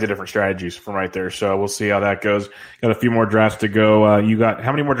 All kinds of different strategies from right there. So we'll see how that goes. Got a few more drafts to go. You got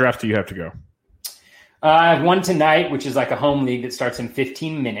how many more drafts do you have to go? I have one tonight, which is like a home league that starts in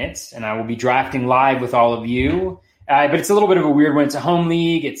 15 minutes, and I will be drafting live with all of you. But it's a little bit of a weird one. It's a home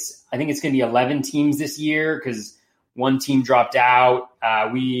league. I think it's going to be 11 teams this year because one team dropped out.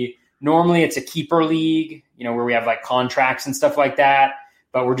 Normally it's a keeper league, where we have like contracts and stuff like that,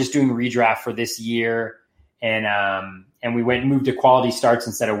 but we're just doing redraft for this year. And we moved to quality starts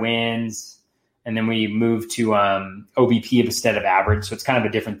instead of wins. And then we moved to OBP instead of average. So it's kind of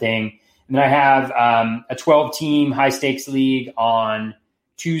a different thing. And then I have a 12-team high-stakes league on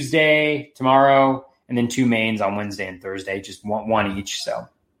Tuesday, tomorrow, and then 2 mains on Wednesday and Thursday, just one each. So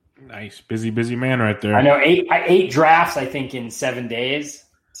nice. Busy man right there. I know 8 drafts, I think, in 7 days,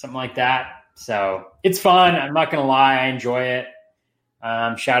 something like that. So it's fun. I'm not going to lie. I enjoy it.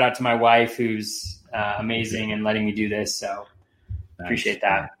 Shout out to my wife who's amazing and letting me do this. So nice. Appreciate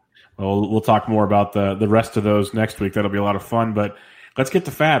that. Well, we'll talk more about the rest of those next week. That'll be a lot of fun, but let's get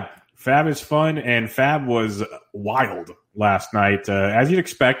to FAAB. FAAB is fun, and FAAB was wild last night. As you'd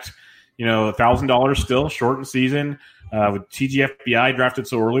expect, $1,000 still, shortened season. With TGFBI drafted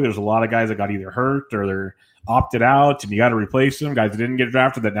so early, there's a lot of guys that got either hurt or they're opted out, and you got to replace them. Guys that didn't get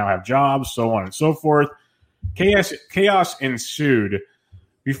drafted that now have jobs, so on and so forth. Chaos ensued.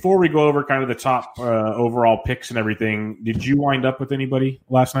 Before we go over kind of the top overall picks and everything, did you wind up with anybody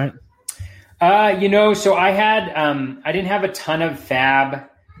last night? So I had I didn't have a ton of FAAB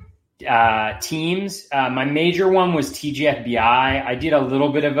teams. My major one was TGFBI. I did a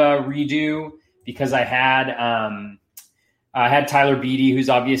little bit of a redo because I had Tyler Beatty, who's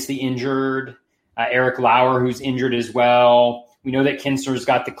obviously injured, Eric Lauer, who's injured as well. We know that Kinsler's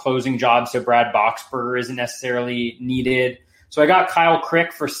got the closing job, so Brad Boxberger isn't necessarily needed. So I got Kyle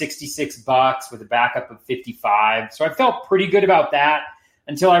Crick for $66 with a backup of 55. So I felt pretty good about that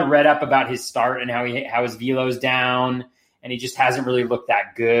until I read up about his start and how his velo's down, and he just hasn't really looked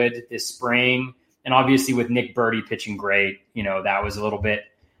that good this spring. And obviously with Nick Birdie pitching great, that was a little bit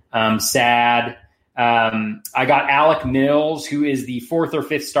sad. I got Alec Mills, who is the 4th or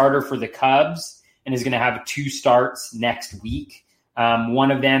 5th starter for the Cubs and is going to have 2 starts next week. One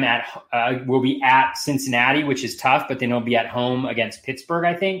of them will be at Cincinnati, which is tough, but then he'll be at home against Pittsburgh,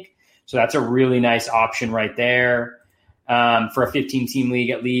 I think. So that's a really nice option right there for a 15-team league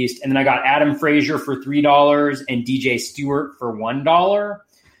at least. And then I got Adam Frazier for $3 and DJ Stewart for $1.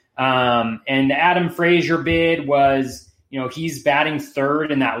 And the Adam Frazier bid was, he's batting 3rd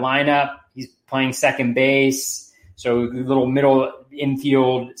in that lineup. He's playing second base, so a little middle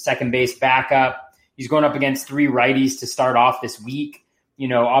infield second base backup. He's going up against 3 righties to start off this week.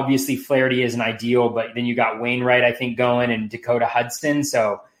 Obviously Flaherty isn't ideal, but then you got Wainwright, I think, going, and Dakota Hudson,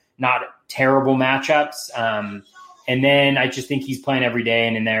 so not terrible matchups. And then I just think he's playing every day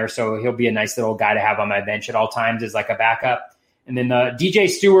and in there, so he'll be a nice little guy to have on my bench at all times as like a backup. And then the DJ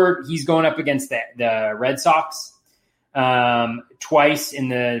Stewart, he's going up against the Red Sox twice in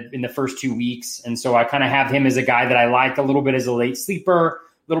the first 2 weeks, and so I kind of have him as a guy that I like a little bit as a late sleeper,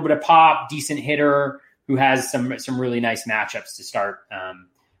 a little bit of pop, decent hitter who has some really nice matchups to start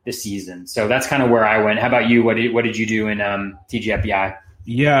this season. So that's kind of where I went. How about you? What did you do in TGFBI?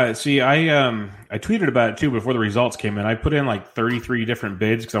 Yeah, see, I tweeted about it too before the results came in. I put in like 33 different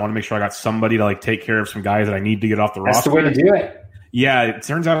bids because I want to make sure I got somebody to like take care of some guys that I need to get off the roster. That's the way to do it. Yeah, it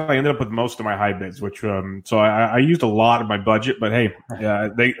turns out I ended up with most of my high bids, which so I used a lot of my budget. But hey,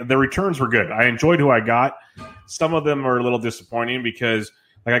 the returns were good. I enjoyed who I got. Some of them are a little disappointing because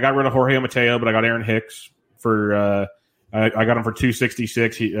like I got rid of Jorge Mateo, but I got Aaron Hicks for I got him for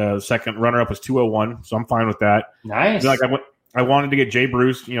 266. Second runner-up was 201, so I'm fine with that. Nice. I wanted to get Jay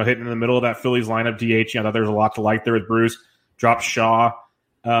Bruce, hitting in the middle of that Phillies lineup DH. I thought there was a lot to like there with Bruce. Dropped Shaw.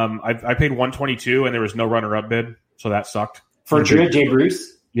 I paid 122, and there was no runner-up bid, so that sucked. For Jay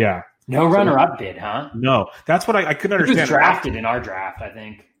Bruce? Yeah. No runner-up bid, huh? No. That's what I couldn't understand. He was drafted in our draft, I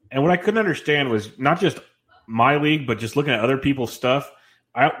think. And what I couldn't understand was not just my league, but just looking at other people's stuff.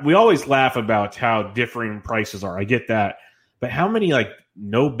 We always laugh about how differing prices are. I get that. But how many,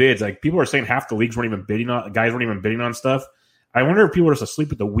 no bids? People are saying half the leagues weren't even bidding on – guys weren't even bidding on stuff. I wonder if people were just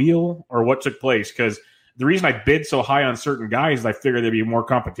asleep at the wheel or what took place, because the reason I bid so high on certain guys is I figured there'd be more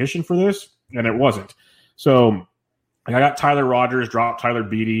competition for this, and it wasn't. So I got Tyler Rogers, dropped Tyler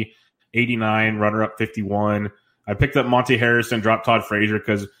Beatty, 89, runner-up 51. I picked up Monty Harrison, dropped Todd Frazier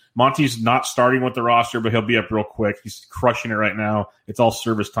because Monty's not starting with the roster, but he'll be up real quick. He's crushing it right now. It's all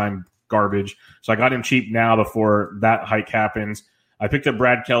service time garbage. So I got him cheap now before that hike happens. I picked up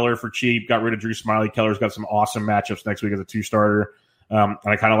Brad Keller for cheap, got rid of Drew Smiley. Keller's got some awesome matchups next week as a 2-starter. And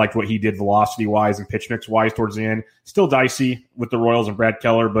I kind of liked what he did velocity-wise and pitch mix-wise towards the end. Still dicey with the Royals and Brad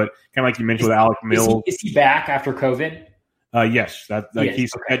Keller, but kind of like you mentioned with Alec Mills. Is he back after COVID? Yes.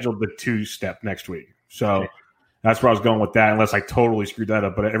 He's scheduled the 2-step next week. So that's where I was going with that, unless I totally screwed that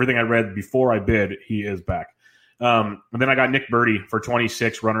up. But everything I read before I bid, he is back. And then I got Nick Birdie for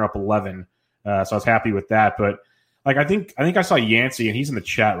 26, runner-up 11. So I was happy with that. But I think I saw Yancey, and he's in the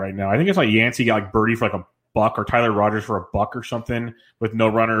chat right now. I think I saw Yancey get Birdie for $1 or Tyler Rogers for $1 or something with no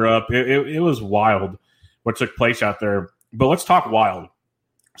runner-up. It was wild what took place out there. But let's talk wild.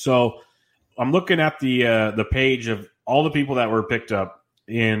 So I'm looking at the page of all the people that were picked up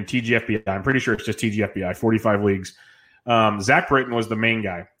in TGFBI. I'm pretty sure it's just TGFBI, 45 leagues. Zach Britton was the main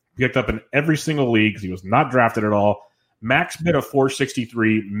guy. Picked up in every single league. He was not drafted at all. Max bid of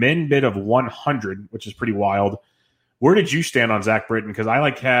 463, min bid of 100, which is pretty wild. Where did you stand on Zach Britton? Because I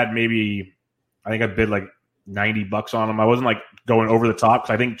had maybe, I think I bid $90 on him. I wasn't going over the top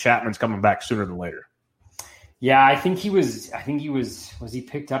because I think Chapman's coming back sooner than later. Yeah, I think he was he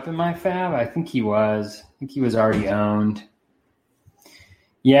picked up in my FAAB? I think he was. I think he was already owned.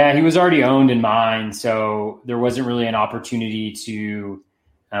 Yeah, he was already owned in mine, so there wasn't really an opportunity to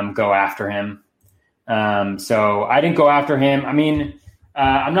go after him. So I didn't go after him. I mean,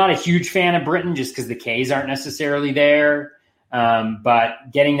 I'm not a huge fan of Britton just because the Ks aren't necessarily there.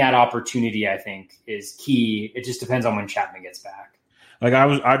 But getting that opportunity, I think, is key. It just depends on when Chapman gets back.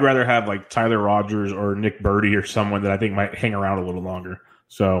 I'd rather have Tyler Rogers or Nick Birdie or someone that I think might hang around a little longer.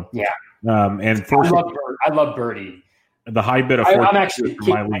 So yeah. And I love Birdie. The high bid of I'm actually from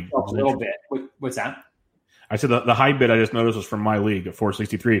my league a little bit. What's that? I said the high bid I just noticed was from my league at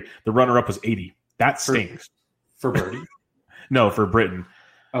 463. The runner-up was 80. That stinks. For Birdie? No, for Britton.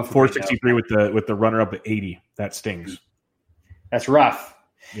 Oh, 463 with the runner-up at 80. That stings. That's rough.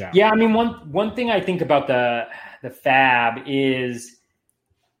 Yeah. I mean, one thing I think about the FAAB is,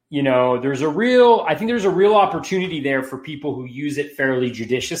 there's a real opportunity there for people who use it fairly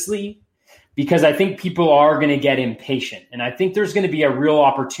judiciously, because I think people are going to get impatient. And I think there's going to be a real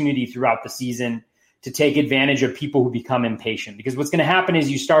opportunity throughout the season to take advantage of people who become impatient, because what's going to happen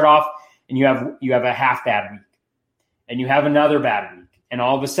is you start off and you have a half bad week and you have another bad week. And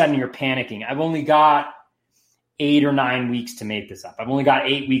all of a sudden you're panicking. I've only got 8 or 9 weeks to make this up. I've only got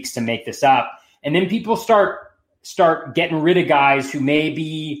 8 weeks to make this up. And then people start getting rid of guys who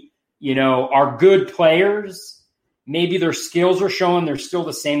maybe, are good players. Maybe their skills are showing they're still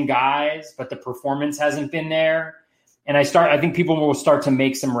the same guys, but the performance hasn't been there. And I think people will start to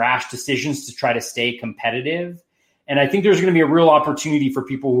make some rash decisions to try to stay competitive. And I think there's going to be a real opportunity for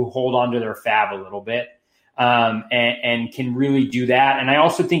people who hold on to their FAAB a little bit and can really do that. And I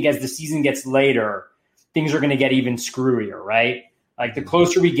also think as the season gets later, things are going to get even screwier, right? The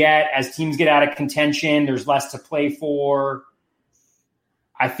closer we get, as teams get out of contention, there's less to play for.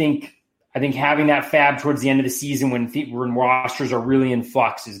 I think having that FAAB towards the end of the season when rosters are really in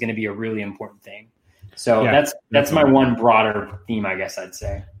flux is going to be a really important thing. So yeah, that's my one broader theme, I guess I'd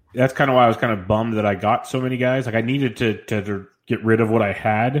say. That's kind of why I was kind of bummed that I got so many guys. I needed to get rid of what I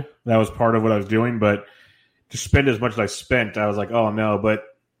had. That was part of what I was doing, but to spend as much as I spent, I was like, oh no. But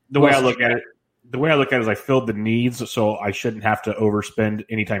the way I look at it is I filled the needs, so I shouldn't have to overspend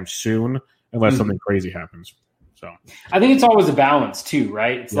anytime soon unless something crazy happens. So I think it's always a balance too,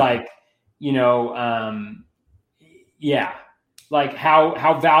 right? It's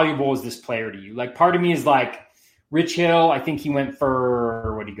how valuable is this player to you? Part of me is Rich Hill. I think he went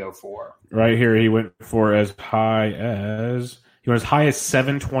for, what did he go for? Right here, he went for as high as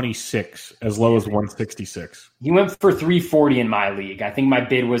 726, as low as 166. He went for 340 in my league. I think my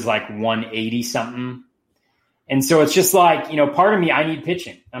bid was 180 something. And so it's just like, part of me, I need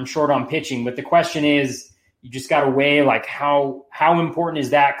pitching. I'm short on pitching. But the question is, you just got to weigh like how important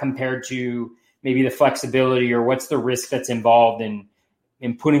is that compared to maybe the flexibility, or what's the risk that's involved in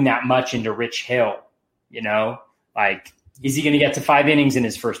putting that much into Rich Hill? Like, is he going to get to 5 innings in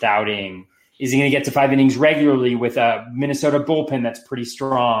his first outing? Is he going to get to 5 innings regularly with a Minnesota bullpen that's pretty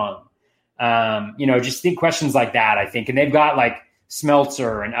strong? Just think questions like that, I think. And they've got like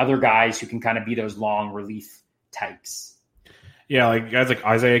Smeltzer and other guys who can kind of be those long relief types. Yeah, like guys like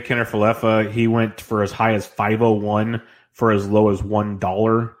Isaiah Kiner-Falefa, he went for as high as 501 for as low as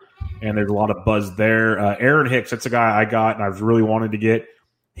 $1. And there's a lot of buzz there. Aaron Hicks, that's a guy I got and I've really wanted to get.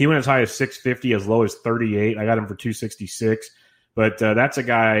 He went as high as 650, as low as 38. I got him for 266. But that's a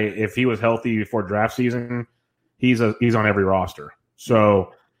guy, if he was healthy before draft season, he's on every roster.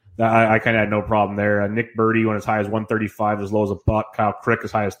 So I kind of had no problem there. Nick Birdie went as high as 135, as low as $1. Kyle Crick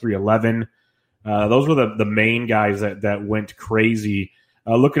as high as 311. Those were the main guys that went crazy.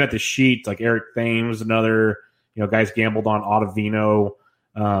 Looking at the sheet, like Eric Thames, another, guys gambled on Ottavino.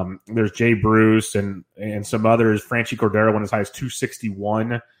 There's Jay Bruce and some others. Franchi Cordero went as high as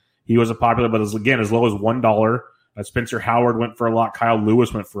 261. He was a popular, but as low as $1. Spencer Howard went for a lot. Kyle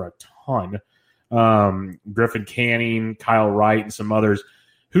Lewis went for a ton. Griffin Canning, Kyle Wright, and some others.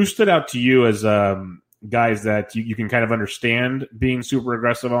 Who stood out to you as guys that you can kind of understand being super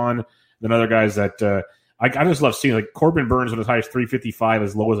aggressive on, than other guys that I just love seeing? Like Corbin Burns went as high as 355,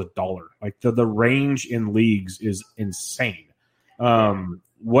 as low as $1. Like the range in leagues is insane.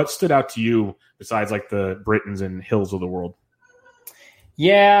 What stood out to you besides like the Brittons and Hills of the world?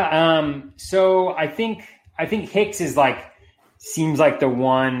 Yeah. So I think Hicks seems like the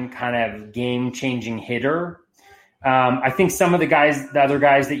one kind of game changing hitter. I think some of the other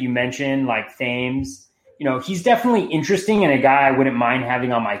guys that you mentioned, like Thames, he's definitely interesting and a guy I wouldn't mind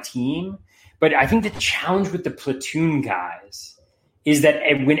having on my team. But I think the challenge with the platoon guys is that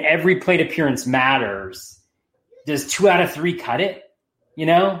when every plate appearance matters, does 2 out of 3 cut it?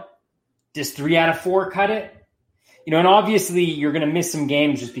 Does 3 out of 4 cut it? And obviously you're going to miss some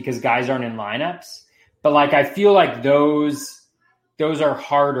games just because guys aren't in lineups. But like, I feel like those are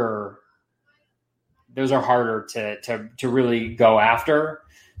harder. Those are harder to really go after.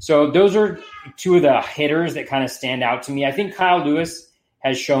 So those are 2 of the hitters that kind of stand out to me. I think Kyle Lewis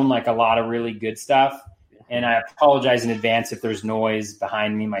has shown like a lot of really good stuff. And I apologize in advance if there's noise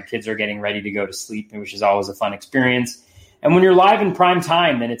behind me. My kids are getting ready to go to sleep, which is always a fun experience. And when you're live in prime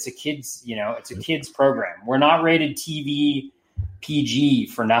time, then it's a kids program. We're not rated TV PG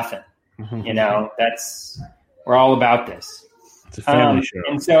for nothing. We're all about this. It's a family show.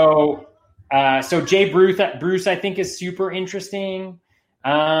 And so Jay Bruce, I think, is super interesting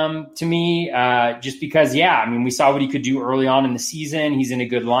to me, just because, we saw what he could do early on in the season. He's in a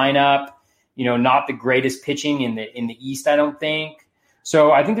good lineup, not the greatest pitching in the East, I don't think.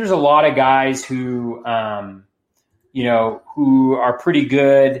 So I think there's a lot of guys who are pretty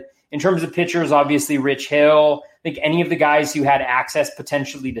good in terms of pitchers. Obviously, Rich Hill. I think any of the guys who had access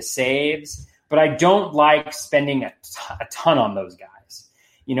potentially to saves, but I don't like spending a ton on those guys.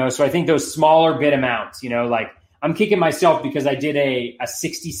 So I think those smaller bid amounts, like I'm kicking myself because I did a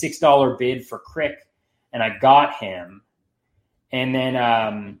 $66 bid for Crick and I got him. And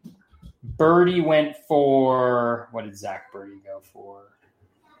then Birdie went for, what did Zach Birdie go for?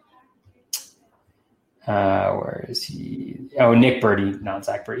 Where is he? Oh, Nick Birdie, not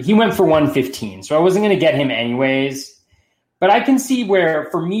Zach Birdie. He went for 115. So I wasn't going to get him anyways. But I can see where,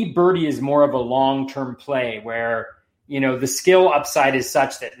 for me, Birdie is more of a long-term play where, the skill upside is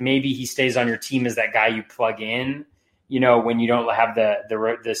such that maybe he stays on your team as that guy you plug in, when you don't have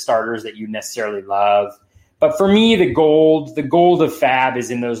the starters that you necessarily love. But for me, the gold of FAAB is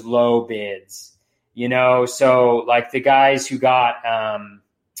in those low bids, so like the guys who got,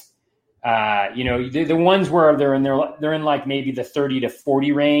 the ones where they're in like maybe the 30 to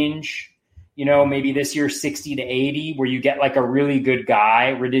 40 range, maybe this year 60 to 80, where you get like a really good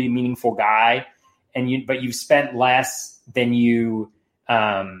guy, really meaningful guy, but you've spent less than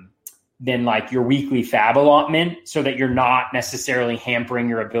than like your weekly FAAB allotment, so that you're not necessarily hampering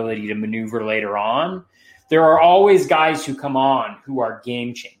your ability to maneuver later on. There are always guys who come on who are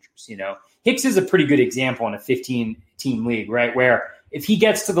game changers. Hicks is a pretty good example in a 15-team league, right? Where if he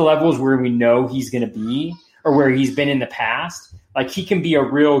gets to the levels where we know he's going to be, or where he's been in the past, like he can be a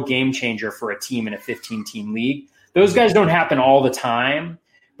real game changer for a team in a 15-team league. Those guys don't happen all the time,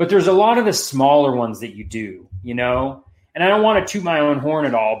 but there's a lot of the smaller ones that you do, and I don't want to toot my own horn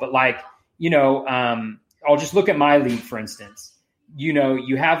at all, but like, I'll just look at my league, for instance.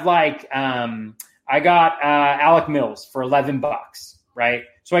 You have like, I got Alec Mills for $11, right?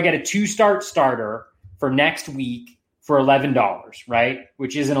 So I get a 2-start starter for next week for $11, right?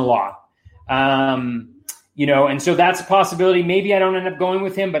 Which isn't a lot. And so that's a possibility. Maybe I don't end up going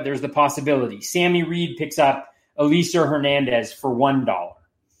with him, but there's the possibility. Sammy Reed picks up Elisa Hernandez for $1,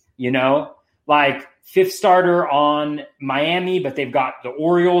 like fifth starter on Miami, but they've got the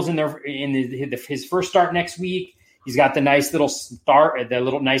Orioles in his first start next week. He's got the nice little start,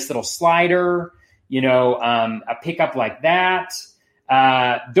 nice little slider, a pickup like that.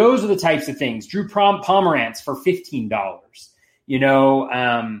 Those are the types of things. Drew Pomerantz for $15,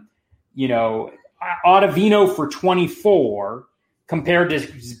 Ottavino for $24 compared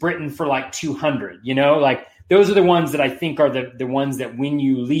to Britton for like $200, like those are the ones that I think are the ones that win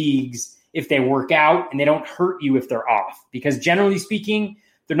you leagues if they work out, and they don't hurt you if they're off, because generally speaking,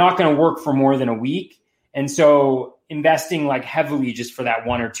 they're not going to work for more than a week. And so investing like heavily just for that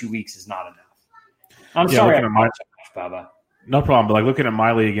 1 or 2 weeks is not enough. I'm sorry. I'm not so much, Bubba. No problem. But like looking at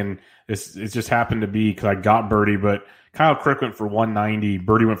my league, and it just happened to be because I got Birdie, but Kyle Crick went for 190,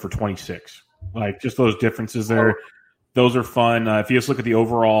 Birdie went for 26. Like just those differences there. Those are fun. If you just look at the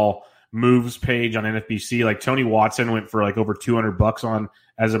overall moves page on NFBC, like Tony Watson went for like over $200 on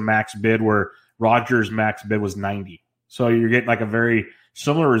as a max bid, where Rogers' max bid was 90. So you're getting like a very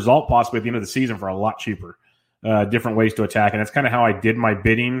similar result possibly at the end of the season for a lot cheaper. Different ways to attack. And that's kind of how I did my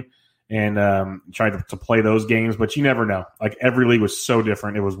bidding and tried to play those games. But you never know. Like every league was so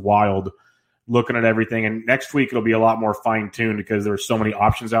different. It was wild looking at everything. And next week it'll be a lot more fine-tuned because there are so many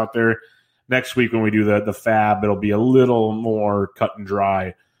options out there. Next week when we do the FAAB, it'll be a little more cut and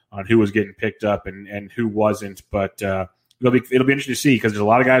dry on who was getting picked up and who wasn't. But it'll be interesting to see because there's a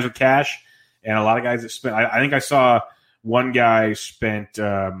lot of guys with cash and a lot of guys that spent. I think I saw one guy spent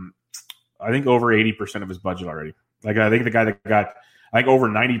I think over 80% of his budget already. Like I think the guy that got over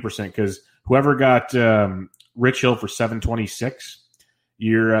 90% because whoever got Rich Hill for $726,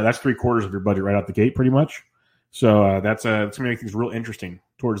 that's 3/4 of your budget right out the gate pretty much. So that's going to make things real interesting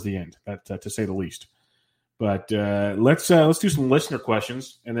towards the end, to say the least. But let's do some listener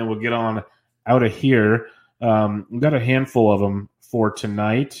questions, and then we'll get on out of here. We've got a handful of them for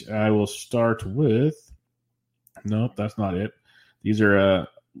tonight. I will start with – nope, that's not it. These are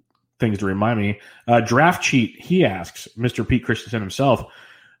things to remind me. Draft Cheat, he asks, Mr. Pete Christensen himself,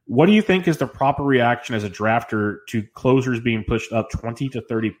 what do you think is the proper reaction as a drafter to closers being pushed up 20 to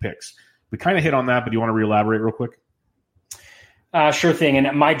 30 picks? We kind of hit on that, but do you want to re-elaborate real quick? Sure thing.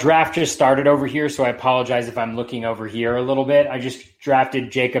 And my draft just started over here, so I apologize if I'm looking over here a little bit. I just drafted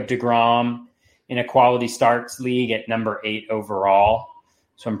Jacob deGrom in a quality starts league at number 8 overall.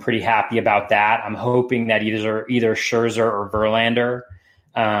 So I'm pretty happy about that. I'm hoping that either Scherzer or Verlander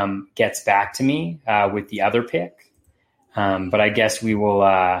gets back to me with the other pick. But I guess we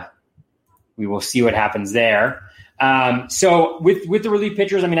will see what happens there. So with the relief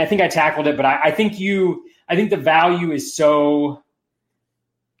pitchers, I mean, I think I tackled it, but I think the value is so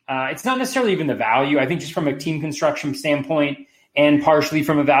it's not necessarily even the value. I think just from a team construction standpoint and partially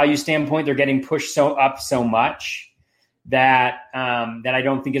from a value standpoint, they're getting pushed so much that I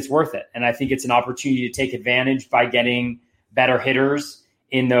don't think it's worth it. And I think it's an opportunity to take advantage by getting better hitters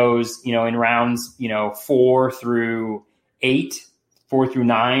in those, in rounds, 4 through 8, 4 through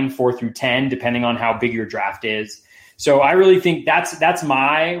 9, 4 through 10, depending on how big your draft is. So I really think that's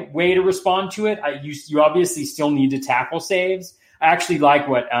my way to respond to it. You obviously still need to tackle saves. I actually like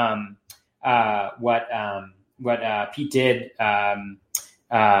what Pete did. I'll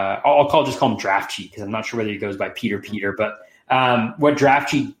just call him Draft Cheat because I'm not sure whether he goes by Pete or Peter, but what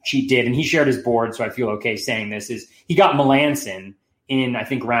Draft Cheat did, and he shared his board, so I feel okay saying this, is he got Melanson in, I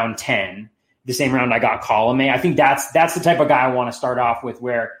think, round 10, the same round I got Colomé. I think that's the type of guy I want to start off with,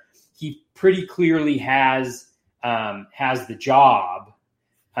 where he pretty clearly has the job,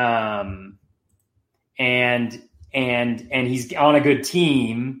 and he's on a good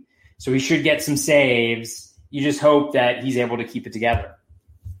team, so he should get some saves. You just hope that he's able to keep it together.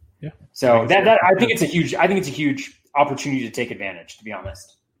 Yeah. So I think it's a huge opportunity to take advantage, to be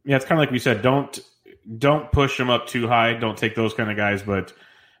honest. Yeah, it's kind of like we said. Don't push him up too high. Don't take those kind of guys, but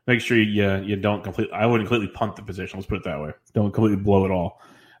make sure you don't completely. I wouldn't completely punt the position. Let's put it that way. Don't completely blow it all.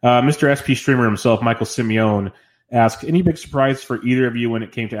 Mr. SP Streamer himself, Michael Simeone, asked, any big surprise for either of you when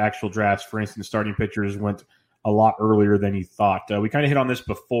it came to actual drafts? For instance, starting pitchers went a lot earlier than you thought. We kind of hit on this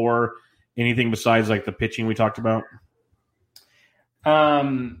before. Anything besides like the pitching we talked about?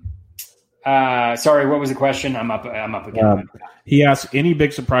 Sorry, what was the question? I'm up again. He asked, any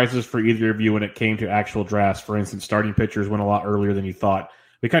big surprises for either of you when it came to actual drafts? For instance, starting pitchers went a lot earlier than you thought.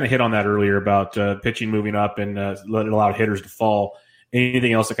 We kind of hit on that earlier about pitching moving up and allowed hitters to fall.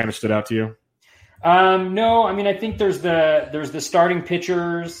 Anything else that kind of stood out to you? No, I mean, I think there's the starting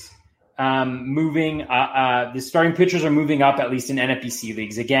pitchers. moving. The starting pitchers are moving up, at least in NFBC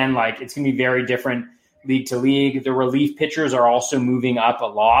leagues. Again, like it's going to be very different league to league. The relief pitchers are also moving up a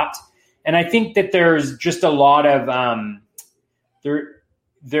lot. And I think that there's just a lot of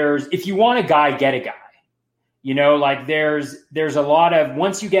there's if you want a guy, get a guy. You know, like there's a lot of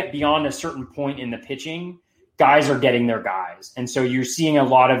once you get beyond a certain point in the pitching, guys are getting their guys. And so you're seeing a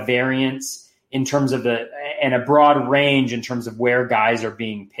lot of variance in terms of and a broad range in terms of where guys are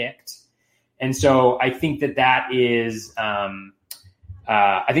being picked. And so I think that is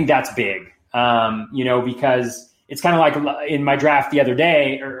I think that's big, you know, because it's kind of like in my draft the other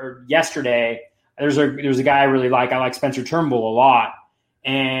day or yesterday, there's a guy I really like. I like Spencer Turnbull a lot.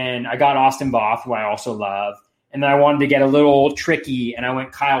 And I got Austin Voth, who I also love. And then I wanted to get a little tricky, and I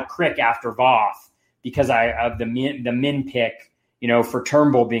went Kyle Crick after Voth because of the min pick, you know, for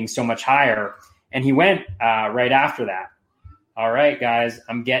Turnbull being so much higher. And he went right after that. All right, guys,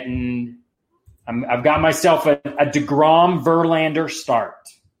 I've got myself a DeGrom Verlander start.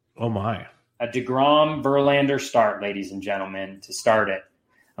 Oh my. A DeGrom Verlander start, ladies and gentlemen, to start it.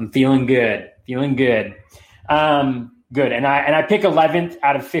 I'm feeling good. Good. And I pick 11th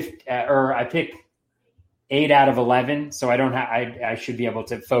out of 50, or I pick 8 out of 11. So I should be able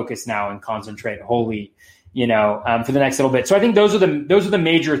to focus now and concentrate wholly, you know, for the next little bit. So I think those are the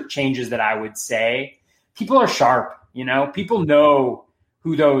major changes that I would say. People are sharp, you know, people know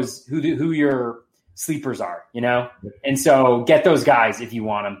who your sleepers are, you know, and so get those guys if you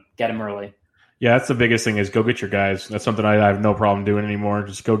want them, get them early. Yeah, that's the biggest thing is go get your guys. That's something I have no problem doing anymore.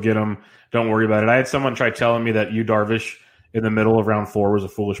 Just go get them. Don't worry about it. I had someone try telling me that Yu Darvish in the middle of round 4 was a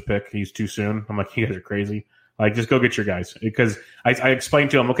foolish pick. He's too soon. I'm like, you guys are crazy. Like, just go get your guys. Because I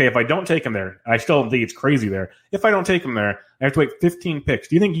explained to him, okay, if I don't take him there, I still don't think it's crazy there. If I don't take him there, I have to wait 15 picks.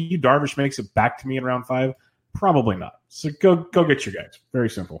 Do you think Yu Darvish makes it back to me in round 5? Probably not. So go get your guys.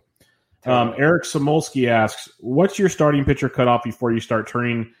 Very simple. Eric Samolsky asks, what's your starting pitcher cutoff before you start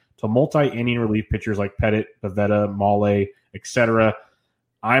turning to multi-inning relief pitchers like Pettit, Pivetta, Mole, etc.?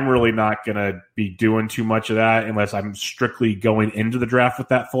 I'm really not going to be doing too much of that unless I'm strictly going into the draft with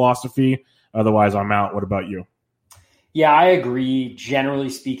that philosophy. Otherwise, I'm out. What about you? Yeah, I agree. Generally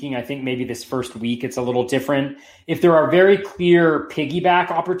speaking, I think maybe this first week it's a little different. If there are very clear piggyback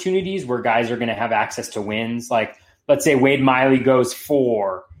opportunities where guys are going to have access to wins, like let's say Wade Miley goes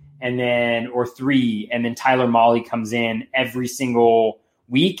 4 or 3, and then Tyler Mahle comes in every single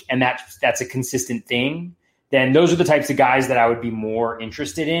week, and that's a consistent thing, then those are the types of guys that I would be more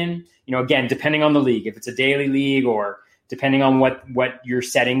interested in. You know, again, depending on the league, if it's a daily league or depending on what your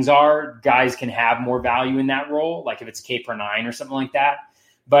settings are, guys can have more value in that role, like if it's K per 9 or something like that.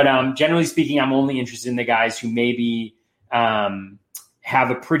 But generally speaking, I'm only interested in the guys who maybe have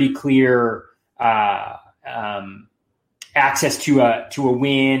a pretty clear access to a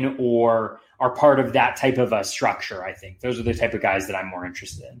win or are part of that type of a structure. I think those are the type of guys that I'm more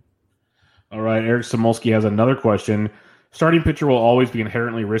interested in. All right. Eric Samolsky has another question. Starting pitcher will always be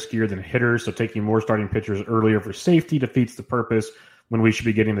inherently riskier than hitters, so taking more starting pitchers earlier for safety defeats the purpose when we should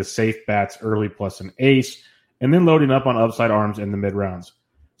be getting the safe bats early plus an ace, and then loading up on upside arms in the mid rounds.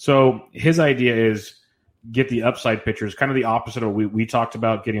 So his idea is get the upside pitchers, kind of the opposite of what we talked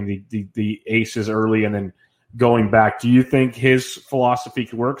about, getting the aces early and then going back. Do you think his philosophy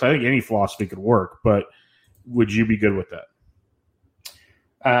could work? 'Cause I think any philosophy could work, but would you be good with that?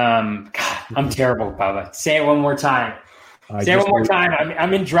 God, I'm terrible, Bubba. Say it one more time. Say it one more time.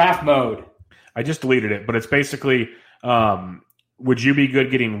 I'm in draft mode. I just deleted it, but it's basically, would you be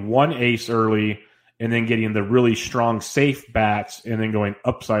good getting one ace early and then getting the really strong safe bats and then going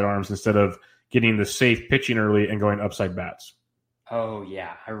upside arms instead of getting the safe pitching early and going upside bats? Oh,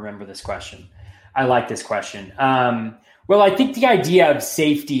 yeah. I remember this question. I like this question. Well, I think the idea of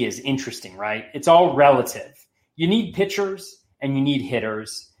safety is interesting, right? It's all relative. You need pitchers and you need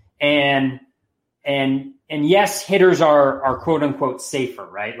hitters. And yes, hitters are quote unquote safer,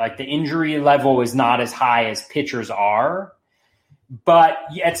 right? Like the injury level is not as high as pitchers are, but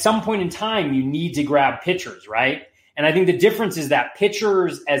at some point in time, you need to grab pitchers, right? And I think the difference is that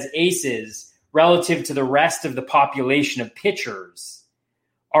pitchers as aces relative to the rest of the population of pitchers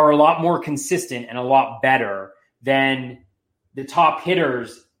are a lot more consistent and a lot better than the top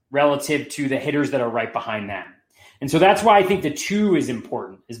hitters relative to the hitters that are right behind them. And so that's why I think the 2 is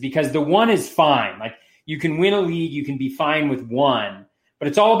important, is because the 1 is fine. Like you can win a league, you can be fine with 1, but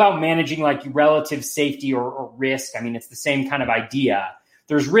it's all about managing like relative safety or risk. I mean, it's the same kind of idea.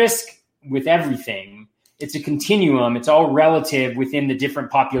 There's risk with everything. It's a continuum. It's all relative within the different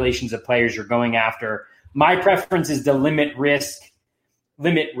populations of players you're going after. My preference is to limit risk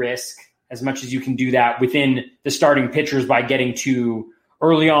as much as you can do that within the starting pitchers by getting to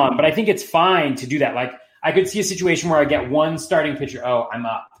early on. But I think it's fine to do that. Like I could see a situation where I get one starting pitcher. Oh, I'm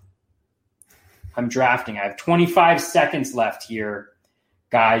up. I'm drafting. I have 25 seconds left here.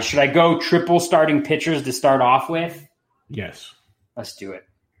 Guys, should I go triple starting pitchers to start off with? Yes. Let's do it.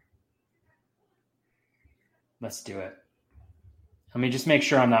 Let's do it. Let me just make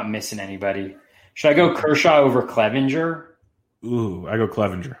sure I'm not missing anybody. Should I go Kershaw over Clevinger? Ooh, I go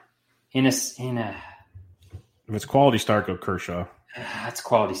Clevinger. In a If it's quality start, go Kershaw. That's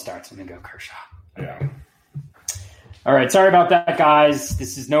quality starts. I'm going to go Kershaw. Yeah. All right. Sorry about that, guys.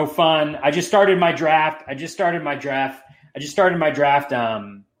 This is no fun. I just started my draft.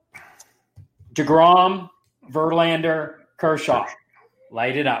 DeGrom, Verlander, Kershaw.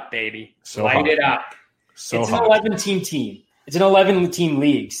 Light it up, baby. Light it up. It's an 11-team team. It's an 11-team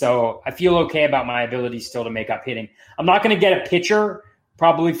league, so I feel okay about my ability still to make up hitting. I'm not going to get a pitcher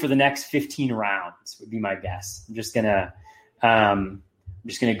probably for the next 15 rounds would be my guess. I'm just gonna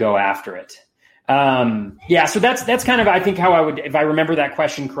go after it. So that's kind of, I think, how I would, if I remember that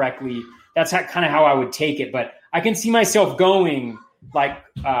question correctly, that's kind of how I would take it. But I can see myself going like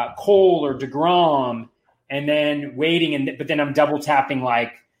Cole or DeGrom and then waiting, but then I'm double tapping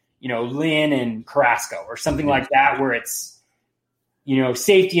like, Lynn and Carrasco or something like that, where it's,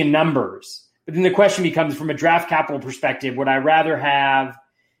 safety in numbers. But then the question becomes, from a draft capital perspective, would I rather have,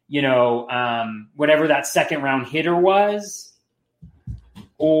 whatever that second round hitter was,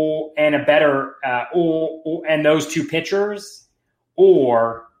 and a better, and those two pitchers,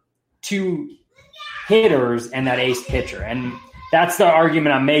 or two hitters and that ace pitcher? And that's the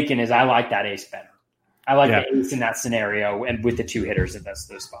argument I'm making, is I like that ace better. I like the ace in that scenario, and with the two hitters at those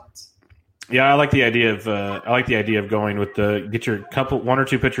spots. Yeah, I like the idea of going with get your one or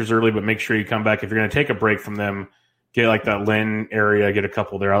two pitchers early, but make sure you come back if you're going to take a break from them. Get like that Lynn area, get a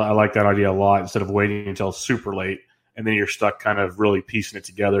couple there. I like that idea a lot, instead of waiting until super late and then you're stuck kind of really piecing it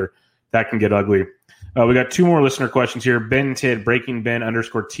together. That can get ugly. We got two more listener questions here. Ben Tid, Breaking Ben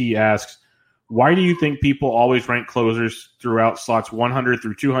 _T asks, why do you think people always rank closers throughout slots 100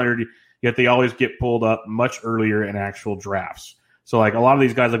 through 200, yet they always get pulled up much earlier in actual drafts? So like a lot of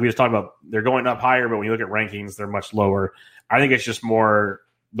these guys, like we just talked about, they're going up higher, but when you look at rankings, they're much lower. I think it's just more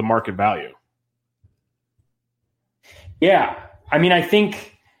the market value. Yeah. I mean, I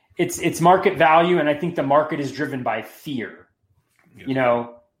think it's market value, and I think the market is driven by fear. Yeah.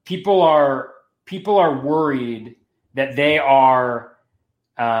 People are worried that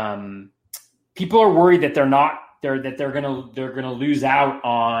people are worried that they're going to lose out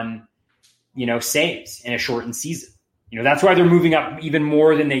on, saves in a shortened season. That's why they're moving up even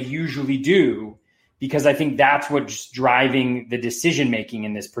more than they usually do, because I think that's what's driving the decision-making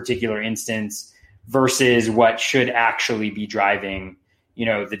in this particular instance versus what should actually be driving,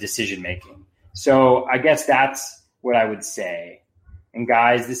 the decision-making. So I guess that's what I would say. And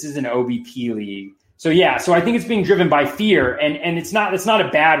guys, this is an OBP league. So yeah, so I think it's being driven by fear, and it's not a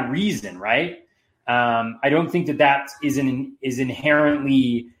bad reason, right? I don't think that is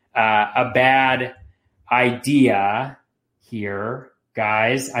inherently a bad idea here,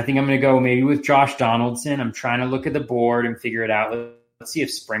 guys. I think I'm going to go maybe with Josh Donaldson. I'm trying to look at the board and figure it out. Let's see if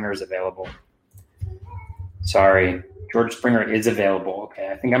Springer is available. Sorry, George Springer is available. Okay,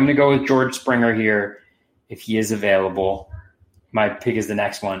 I think I'm going to go with George Springer here if he is available. My pick is the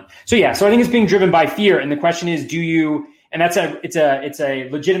next one. So yeah, so I think it's being driven by fear, and the question is, it's a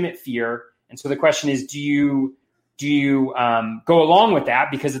legitimate fear, and so the question is, do you go along with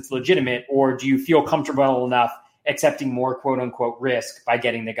that because it's legitimate, or do you feel comfortable enough accepting more quote unquote risk by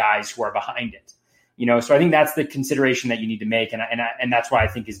getting the guys who are behind it? So I think that's the consideration that you need to make, and that's why I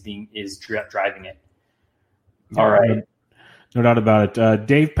think is driving it. All right. No doubt about it.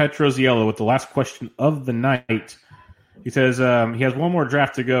 Dave Petroziello with the last question of the night. He says he has one more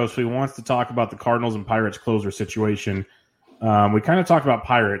draft to go, so he wants to talk about the Cardinals and Pirates closer situation. We kind of talked about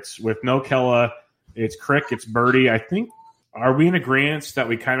Pirates with no Kella. It's Crick, it's Birdie. I think, are we in agreement that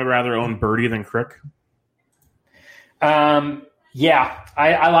we kind of rather own Birdie than Crick? Yeah,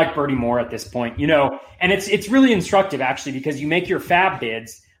 I like Birdie more at this point, and it's really instructive actually, because you make your FAAB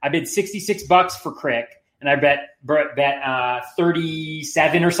bids. I bid $66 for Crick, and I bet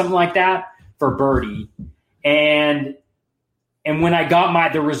 37 or something like that for Birdie. And when I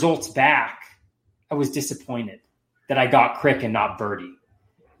got the results back, I was disappointed that I got Crick and not Birdie.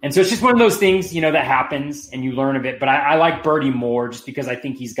 And so it's just one of those things, that happens and you learn of it. But I like Birdie more just because I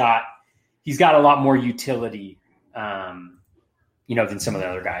think he's got a lot more utility, than some of the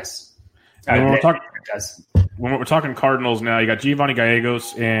other guys. When we're talking Cardinals now, you got Giovanni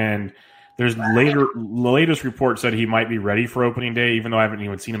Gallegos, and there's the latest report said he might be ready for opening day, even though I haven't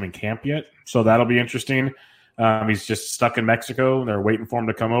even seen him in camp yet. So that'll be interesting. He's just stuck in Mexico, and they're waiting for him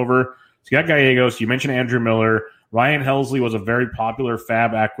to come over. So you got Gallegos. You mentioned Andrew Miller. Ryan Helsley was a very popular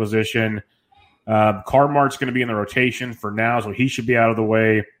FAAB acquisition. Carmart's going to be in the rotation for now, so he should be out of the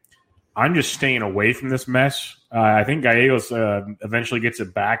way. I'm just staying away from this mess. I think Gallegos eventually gets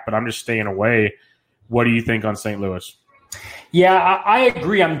it back, but I'm just staying away. What do you think on St. Louis? Yeah, I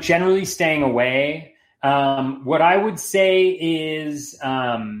agree. I'm generally staying away. What I would say is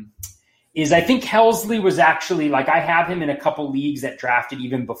I think Helsley was actually, like, I have him in a couple leagues that drafted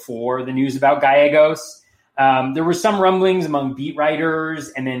even before the news about Gallegos. There were some rumblings among beat writers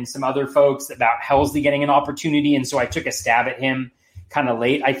and then some other folks about Helsley getting an opportunity, and so I took a stab at him kind of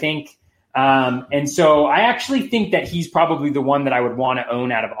late, I think. And so I actually think that he's probably the one that I would want to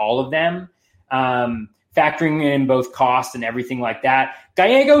own out of all of them, factoring in both cost and everything like that.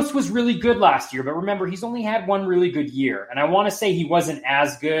 Gallegos was really good last year, but remember, he's only had one really good year. And I want to say he wasn't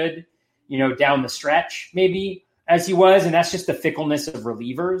as good, down the stretch maybe as he was. And that's just the fickleness of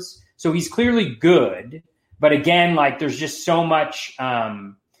relievers. So he's clearly good. But again, like, there's just so much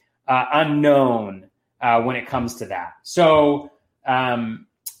unknown when it comes to that. So that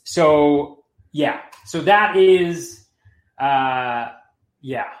is,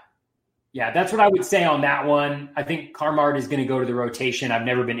 that's what I would say on that one. I think Carmart is going to go to the rotation. I've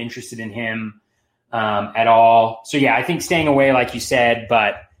never been interested in him at all. So yeah, I think staying away, like you said,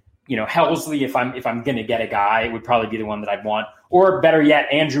 but Helsley, if I'm going to get a guy, it would probably be the one that I'd want, or better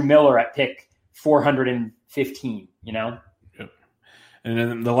yet, Andrew Miller at pick 415, Yep. And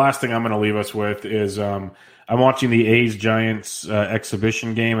then the last thing I'm going to leave us with is I'm watching the A's-Giants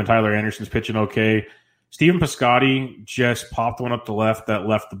exhibition game, and Tyler Anderson's pitching okay. Steven Piscotty just popped one up the left that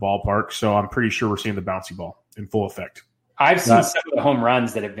left the ballpark, so I'm pretty sure we're seeing the bouncy ball in full effect. I've seen some of the home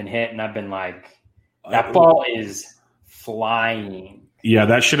runs that have been hit, and I've been like, that ball is flying. Yeah,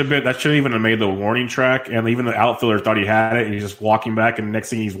 that should even have made the warning track, and even the outfielder thought he had it, and he's just walking back, and the next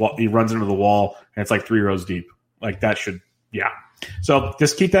thing he runs into the wall, and it's like 3 rows deep. Like, that should, yeah. So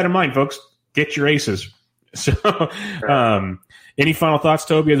just keep that in mind, folks. Get your aces. So, any final thoughts,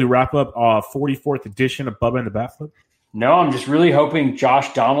 Toby, as we wrap up 44th edition of Bubba and the Bat Flip? No, I'm just really hoping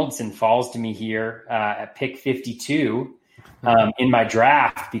Josh Donaldson falls to me here at pick 52 in my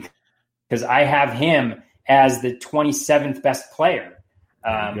draft, because I have him as the 27th best player.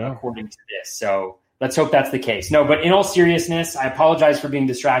 According to this. So let's hope that's the case. No, but in all seriousness, I apologize for being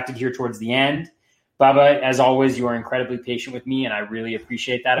distracted here towards the end. Bubba, as always, you are incredibly patient with me, and I really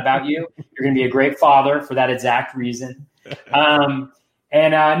appreciate that about you. You're going to be a great father for that exact reason. No,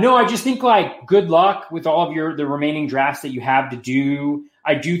 I just think, like, good luck with all of the remaining drafts that you have to do.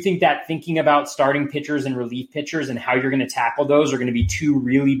 I do think that thinking about starting pitchers and relief pitchers and how you're going to tackle those are going to be two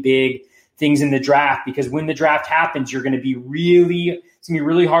really big things in the draft, because when the draft happens, it's going to be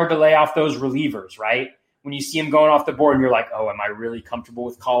really hard to lay off those relievers, right? When you see them going off the board and you're like, oh, am I really comfortable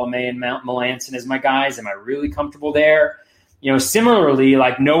with Colomé and Melanson as my guys? Am I really comfortable there? Similarly,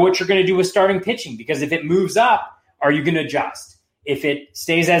 like, know what you're going to do with starting pitching, because if it moves up, are you going to adjust? If it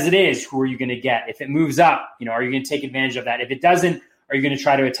stays as it is, who are you going to get? If it moves up, are you going to take advantage of that? If it doesn't, are you going to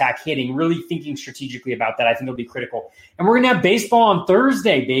try to attack hitting? Really thinking strategically about that, I think, will be critical. And we're going to have baseball on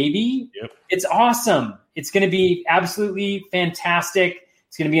Thursday, baby. Yep. It's awesome. It's going to be absolutely fantastic.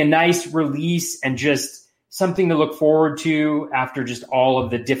 It's going to be a nice release and just something to look forward to after just all of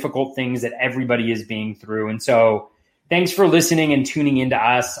the difficult things that everybody is being through. And so thanks for listening and tuning into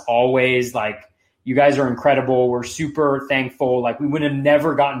us always. Like, you guys are incredible. We're super thankful. Like, we would have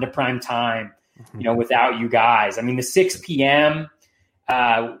never gotten to prime time, without you guys. I mean, the 6 p.m.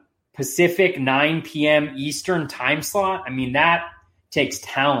 Pacific, 9 p.m. Eastern time slot, I mean, that takes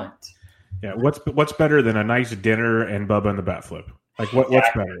talent. Yeah, what's better than a nice dinner and Bubba and the Bat Flip? Like, what's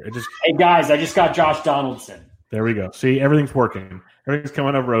better? Hey, guys, I just got Josh Donaldson. There we go. See, everything's working. Everything's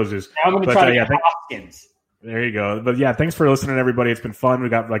coming up roses. Now I'm going to try to get Hoskins. There you go. But, yeah, thanks for listening, everybody. It's been fun. We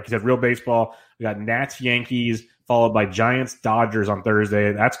got, like you said, real baseball. We got Nats, Yankees, followed by Giants, Dodgers on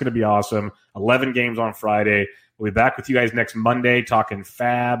Thursday. That's going to be awesome. 11 games on Friday. We'll be back with you guys next Monday talking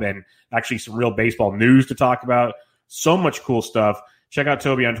FAAB and actually some real baseball news to talk about. So much cool stuff. Check out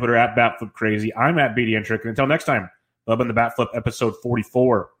Toby on Twitter at BatFlipCrazy. I'm at BDentrick. And until next time, Bubba and the Bat Flip, episode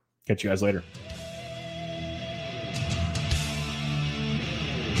 44. Catch you guys later.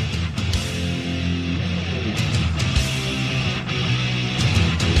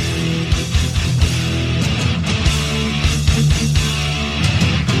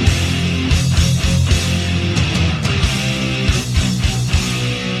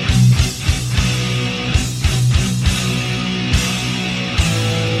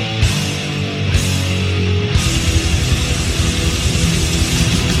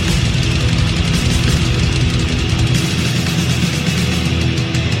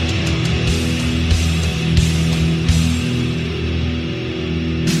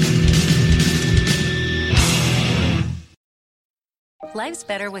 life's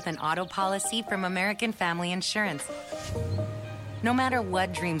better with an auto policy from American Family Insurance. No matter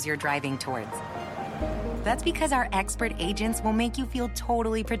what dreams you're driving towards. That's because our expert agents will make you feel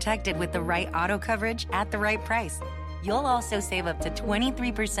totally protected with the right auto coverage at the right price. You'll also save up to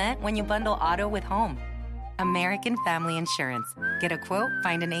 23% when you bundle auto with home. American Family Insurance. Get a quote,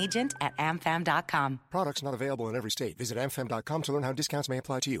 find an agent at amfam.com. Products not available in every state. Visit amfam.com to learn how discounts may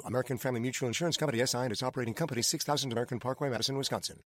apply to you. American Family Mutual Insurance Company, SI and its operating company, 6000 American Parkway, Madison, Wisconsin.